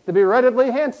expect to be relatively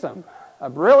handsome, a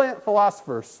brilliant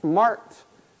philosopher, smart,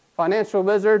 financial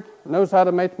wizard, knows how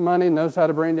to make money, knows how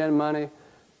to bring in money,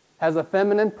 has a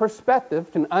feminine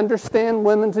perspective, can understand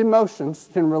women's emotions,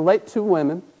 can relate to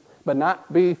women, but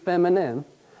not be feminine.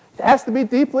 It has to be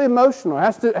deeply emotional.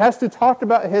 It has to talk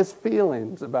about his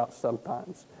feelings about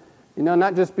sometimes.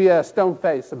 Not just be a stone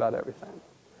face about everything.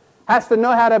 Has to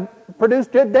know how to produce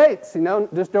good dates.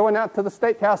 Just going out to the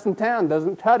steakhouse in town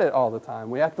doesn't cut it all the time.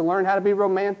 We have to learn how to be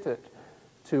romantic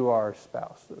to our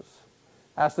spouses.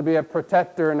 Has to be a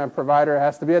protector and a provider.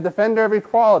 Has to be a defender of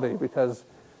equality because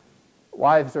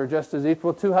wives are just as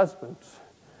equal to husbands.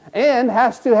 And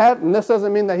has to have, and this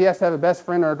doesn't mean that he has to have a best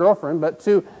friend or a girlfriend, but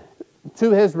to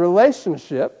his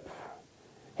relationship,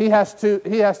 he has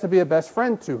to be a best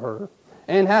friend to her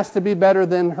and has to be better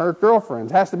than her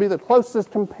girlfriends, has to be the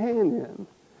closest companion,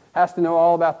 has to know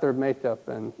all about their makeup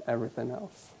and everything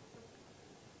else.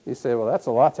 You say, well, that's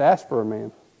a lot to ask for a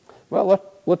man. Well,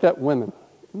 look at women.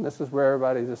 And this is where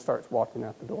everybody just starts walking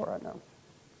out the door right now.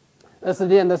 This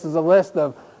is a list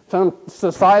of some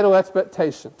societal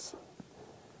expectations.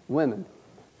 Women.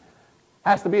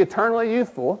 Has to be eternally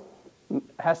youthful.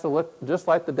 Has to look just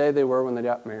like the day they were when they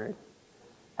got married.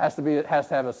 Has to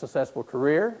have a successful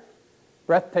career.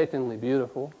 Breathtakingly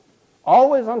beautiful.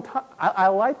 Always on time. I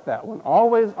like that one.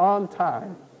 Always on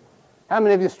time. How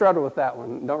many of you struggle with that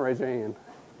one? Don't raise your hand.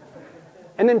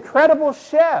 An incredible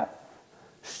chef.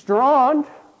 Strong,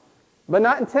 but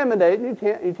not intimidating.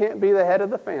 You can't be the head of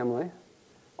the family.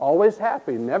 Always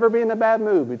happy. Never be in a bad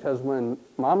mood, because when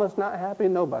mama's not happy,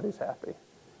 nobody's happy.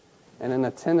 And an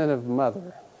attentive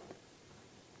mother.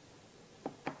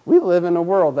 We live in a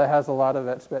world that has a lot of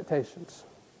expectations.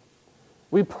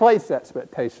 We place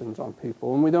expectations on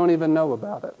people, and we don't even know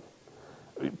about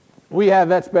it. We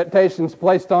have expectations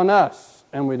placed on us,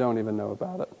 and we don't even know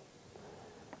about it.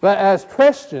 But as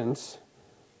Christians,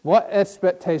 what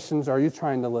expectations are you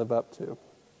trying to live up to?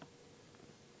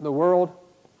 The world,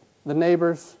 the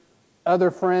neighbors,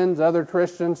 other friends, other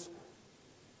Christians,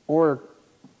 or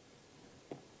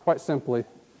quite simply,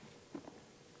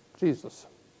 Jesus?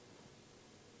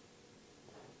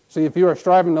 See, if you are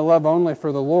striving to love only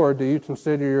for the Lord, do you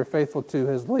consider you're faithful to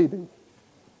His leading?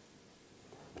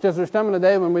 Because there's coming a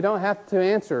day when we don't have to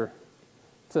answer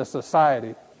to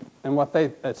society and what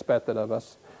they expected of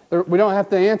us. We don't have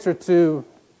to answer to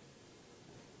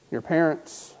your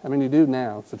parents. I mean, you do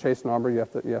now. So Chase and Aubrey, you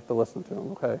have to listen to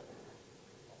them, okay?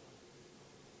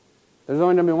 There's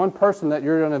only going to be one person that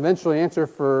you're going to eventually answer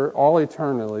for all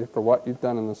eternity for what you've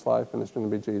done in this life, and it's going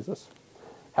to be Jesus.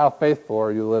 How faithful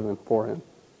are you living for Him?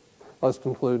 Let's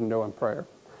conclude and go in prayer.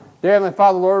 Dear Heavenly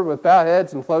Father, Lord, with bowed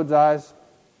heads and closed eyes,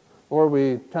 Lord,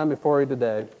 we come before you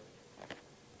today.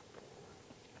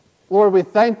 Lord, we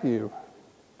thank you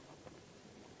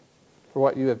for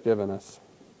what you have given us.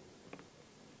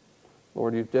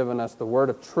 Lord, you've given us the word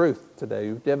of truth today.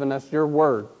 You've given us your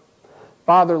word.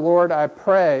 Father, Lord, I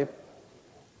pray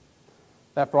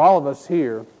that for all of us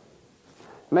here,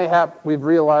 mayhap we've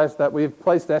realized that we've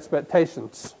placed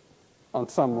expectations on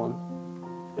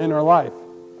someone in our life.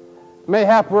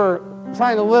 Mayhap we're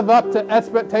trying to live up to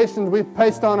expectations we've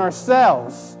placed on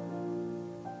ourselves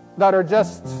that are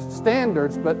just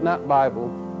standards but not Bible.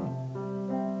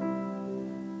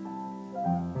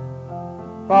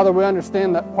 Father, we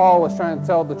understand that Paul was trying to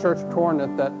tell the church of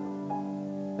Corinth that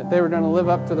if they were going to live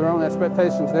up to their own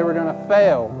expectations, they were going to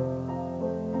fail.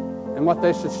 And what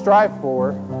they should strive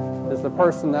for is the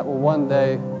person that will one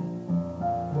day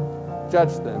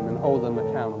judge them and hold them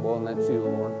accountable, and that's you,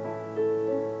 Lord.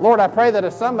 Lord, I pray that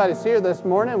if somebody's here this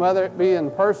morning, whether it be in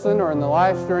person or in the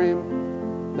live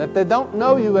stream, that they don't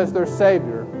know you as their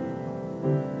Savior,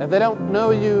 if they don't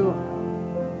know you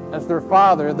as their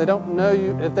Father, if they don't know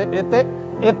you, if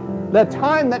the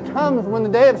time that comes when the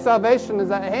day of salvation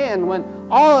is at hand, when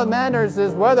all that matters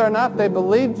is whether or not they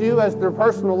believed you as their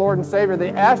personal Lord and Savior,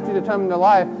 they asked you to come into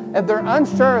life, if they're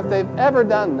unsure if they've ever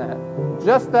done that,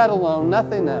 just that alone,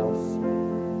 nothing else,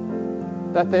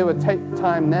 that they would take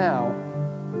time now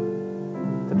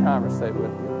to conversate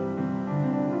with you.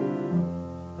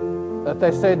 That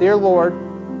they say, Dear Lord,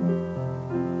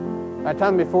 I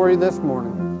come before you this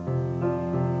morning.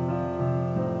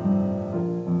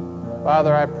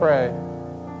 Father, I pray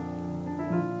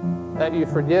that you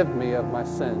forgive me of my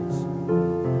sins.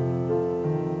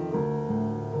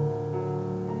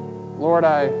 Lord,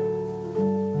 I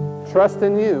trust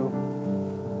in you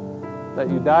that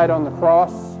you died on the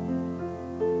cross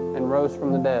and rose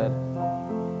from the dead.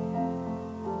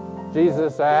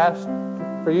 Jesus, I ask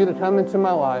for you to come into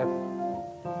my life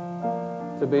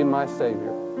to be my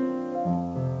Savior.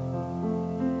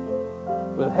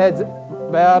 With heads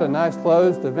bowed and eyes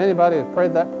closed, if anybody has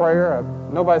prayed that prayer,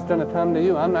 nobody's going to come to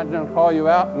you. I'm not going to call you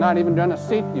out, not even going to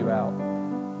seek you out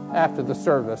after the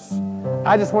service.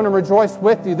 I just want to rejoice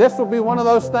with you. This will be one of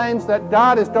those things that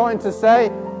God is going to say,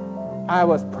 I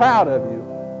was proud of you,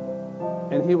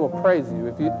 and He will praise you.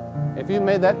 If you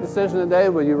made that decision today,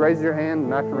 will you raise your hand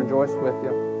and I can rejoice with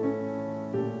you?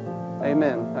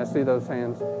 Amen. I see those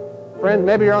hands. Friend,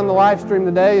 maybe you're on the live stream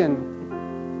today and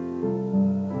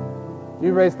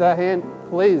you raised that hand.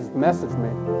 Please message me.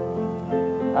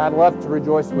 I'd love to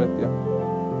rejoice with you.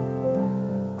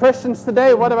 Christians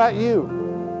today, what about you?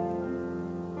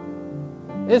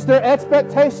 Is there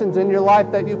expectations in your life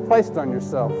that you've placed on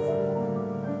yourself?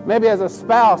 Maybe as a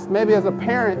spouse, maybe as a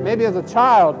parent, maybe as a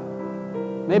child,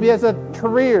 maybe as a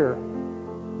career,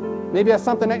 maybe as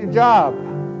something at your job,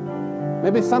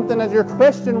 maybe something as your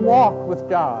Christian walk with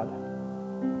God.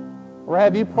 Or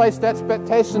have you placed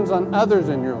expectations on others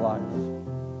in your life?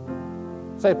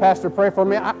 Say, Pastor, pray for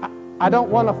me. I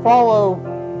don't want to follow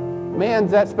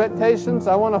man's expectations.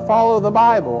 I want to follow the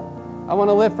Bible. I want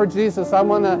to live for Jesus. I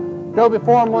want to go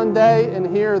before Him one day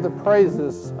and hear the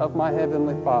praises of my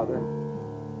Heavenly Father.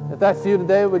 If that's you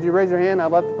today, would you raise your hand?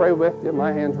 I'd love to pray with you.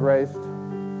 My hand's raised.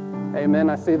 Amen.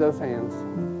 I see those hands.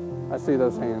 I see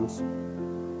those hands.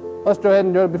 Let's go ahead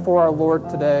and go before our Lord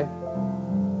today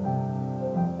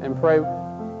and pray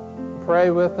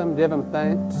with Him, give Him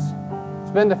thanks.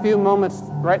 Spend a few moments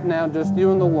right now, just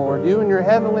you and the Lord, you and your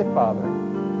Heavenly Father.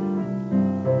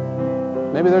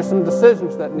 Maybe there's some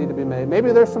decisions that need to be made.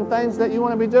 Maybe there's some things that you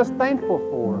want to be just thankful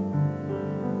for.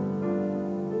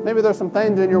 Maybe there's some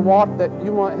things in your walk that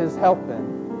you want His help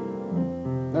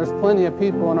in. There's plenty of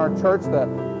people in our church that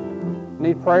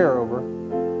need prayer over.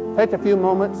 Take a few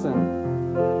moments and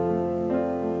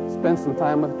spend some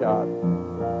time with God.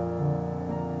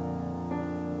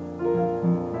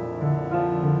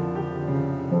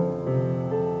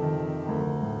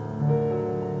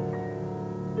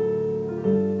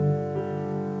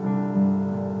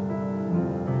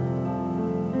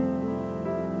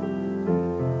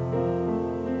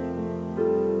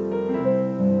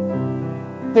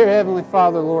 Dear Heavenly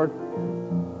Father, Lord,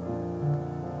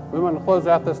 we want to close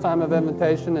out this time of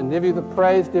invitation and give you the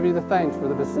praise, give you the thanks for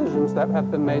the decisions that have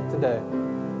been made today.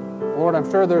 Lord, I'm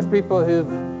sure there's people who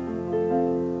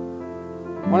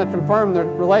want to confirm their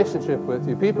relationship with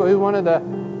you, people who wanted to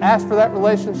ask for that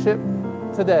relationship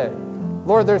today.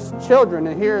 Lord, there's children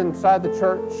here inside the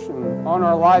church and on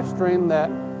our live stream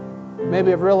that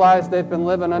maybe have realized they've been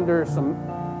living under some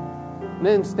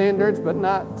men's standards, but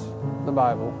not the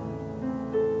Bible.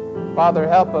 Father,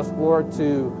 help us, Lord,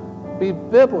 to be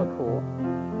biblical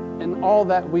in all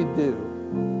that we do.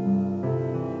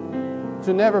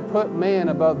 To never put man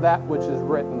above that which is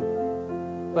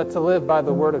written, but to live by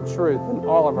the word of truth in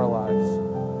all of our lives.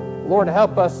 Lord,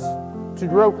 help us to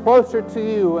grow closer to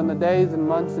you in the days and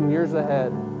months and years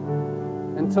ahead,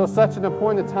 until such an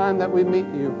appointed time that we meet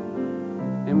you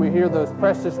and we hear those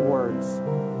precious words,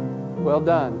 "Well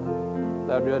done,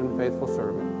 thou good and faithful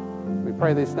servant." We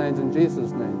pray these things in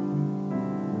Jesus' name.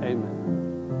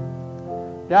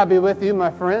 Amen. God be with you,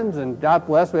 my friends, and God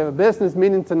bless. We have a business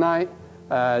meeting tonight.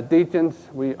 Deacons,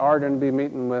 we are going to be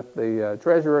meeting with the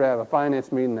treasurer to have a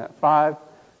finance meeting at 5.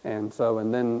 And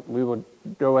then we will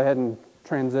go ahead and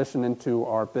transition into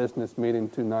our business meeting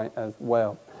tonight as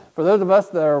well. For those of us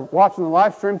that are watching the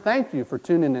live stream, thank you for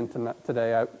tuning in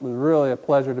today. It was really a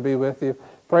pleasure to be with you.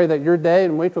 Pray that your day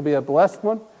and week will be a blessed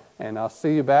one, and I'll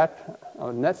see you back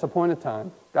on the next appointed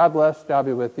time. God bless. God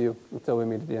be with you until we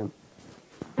meet again.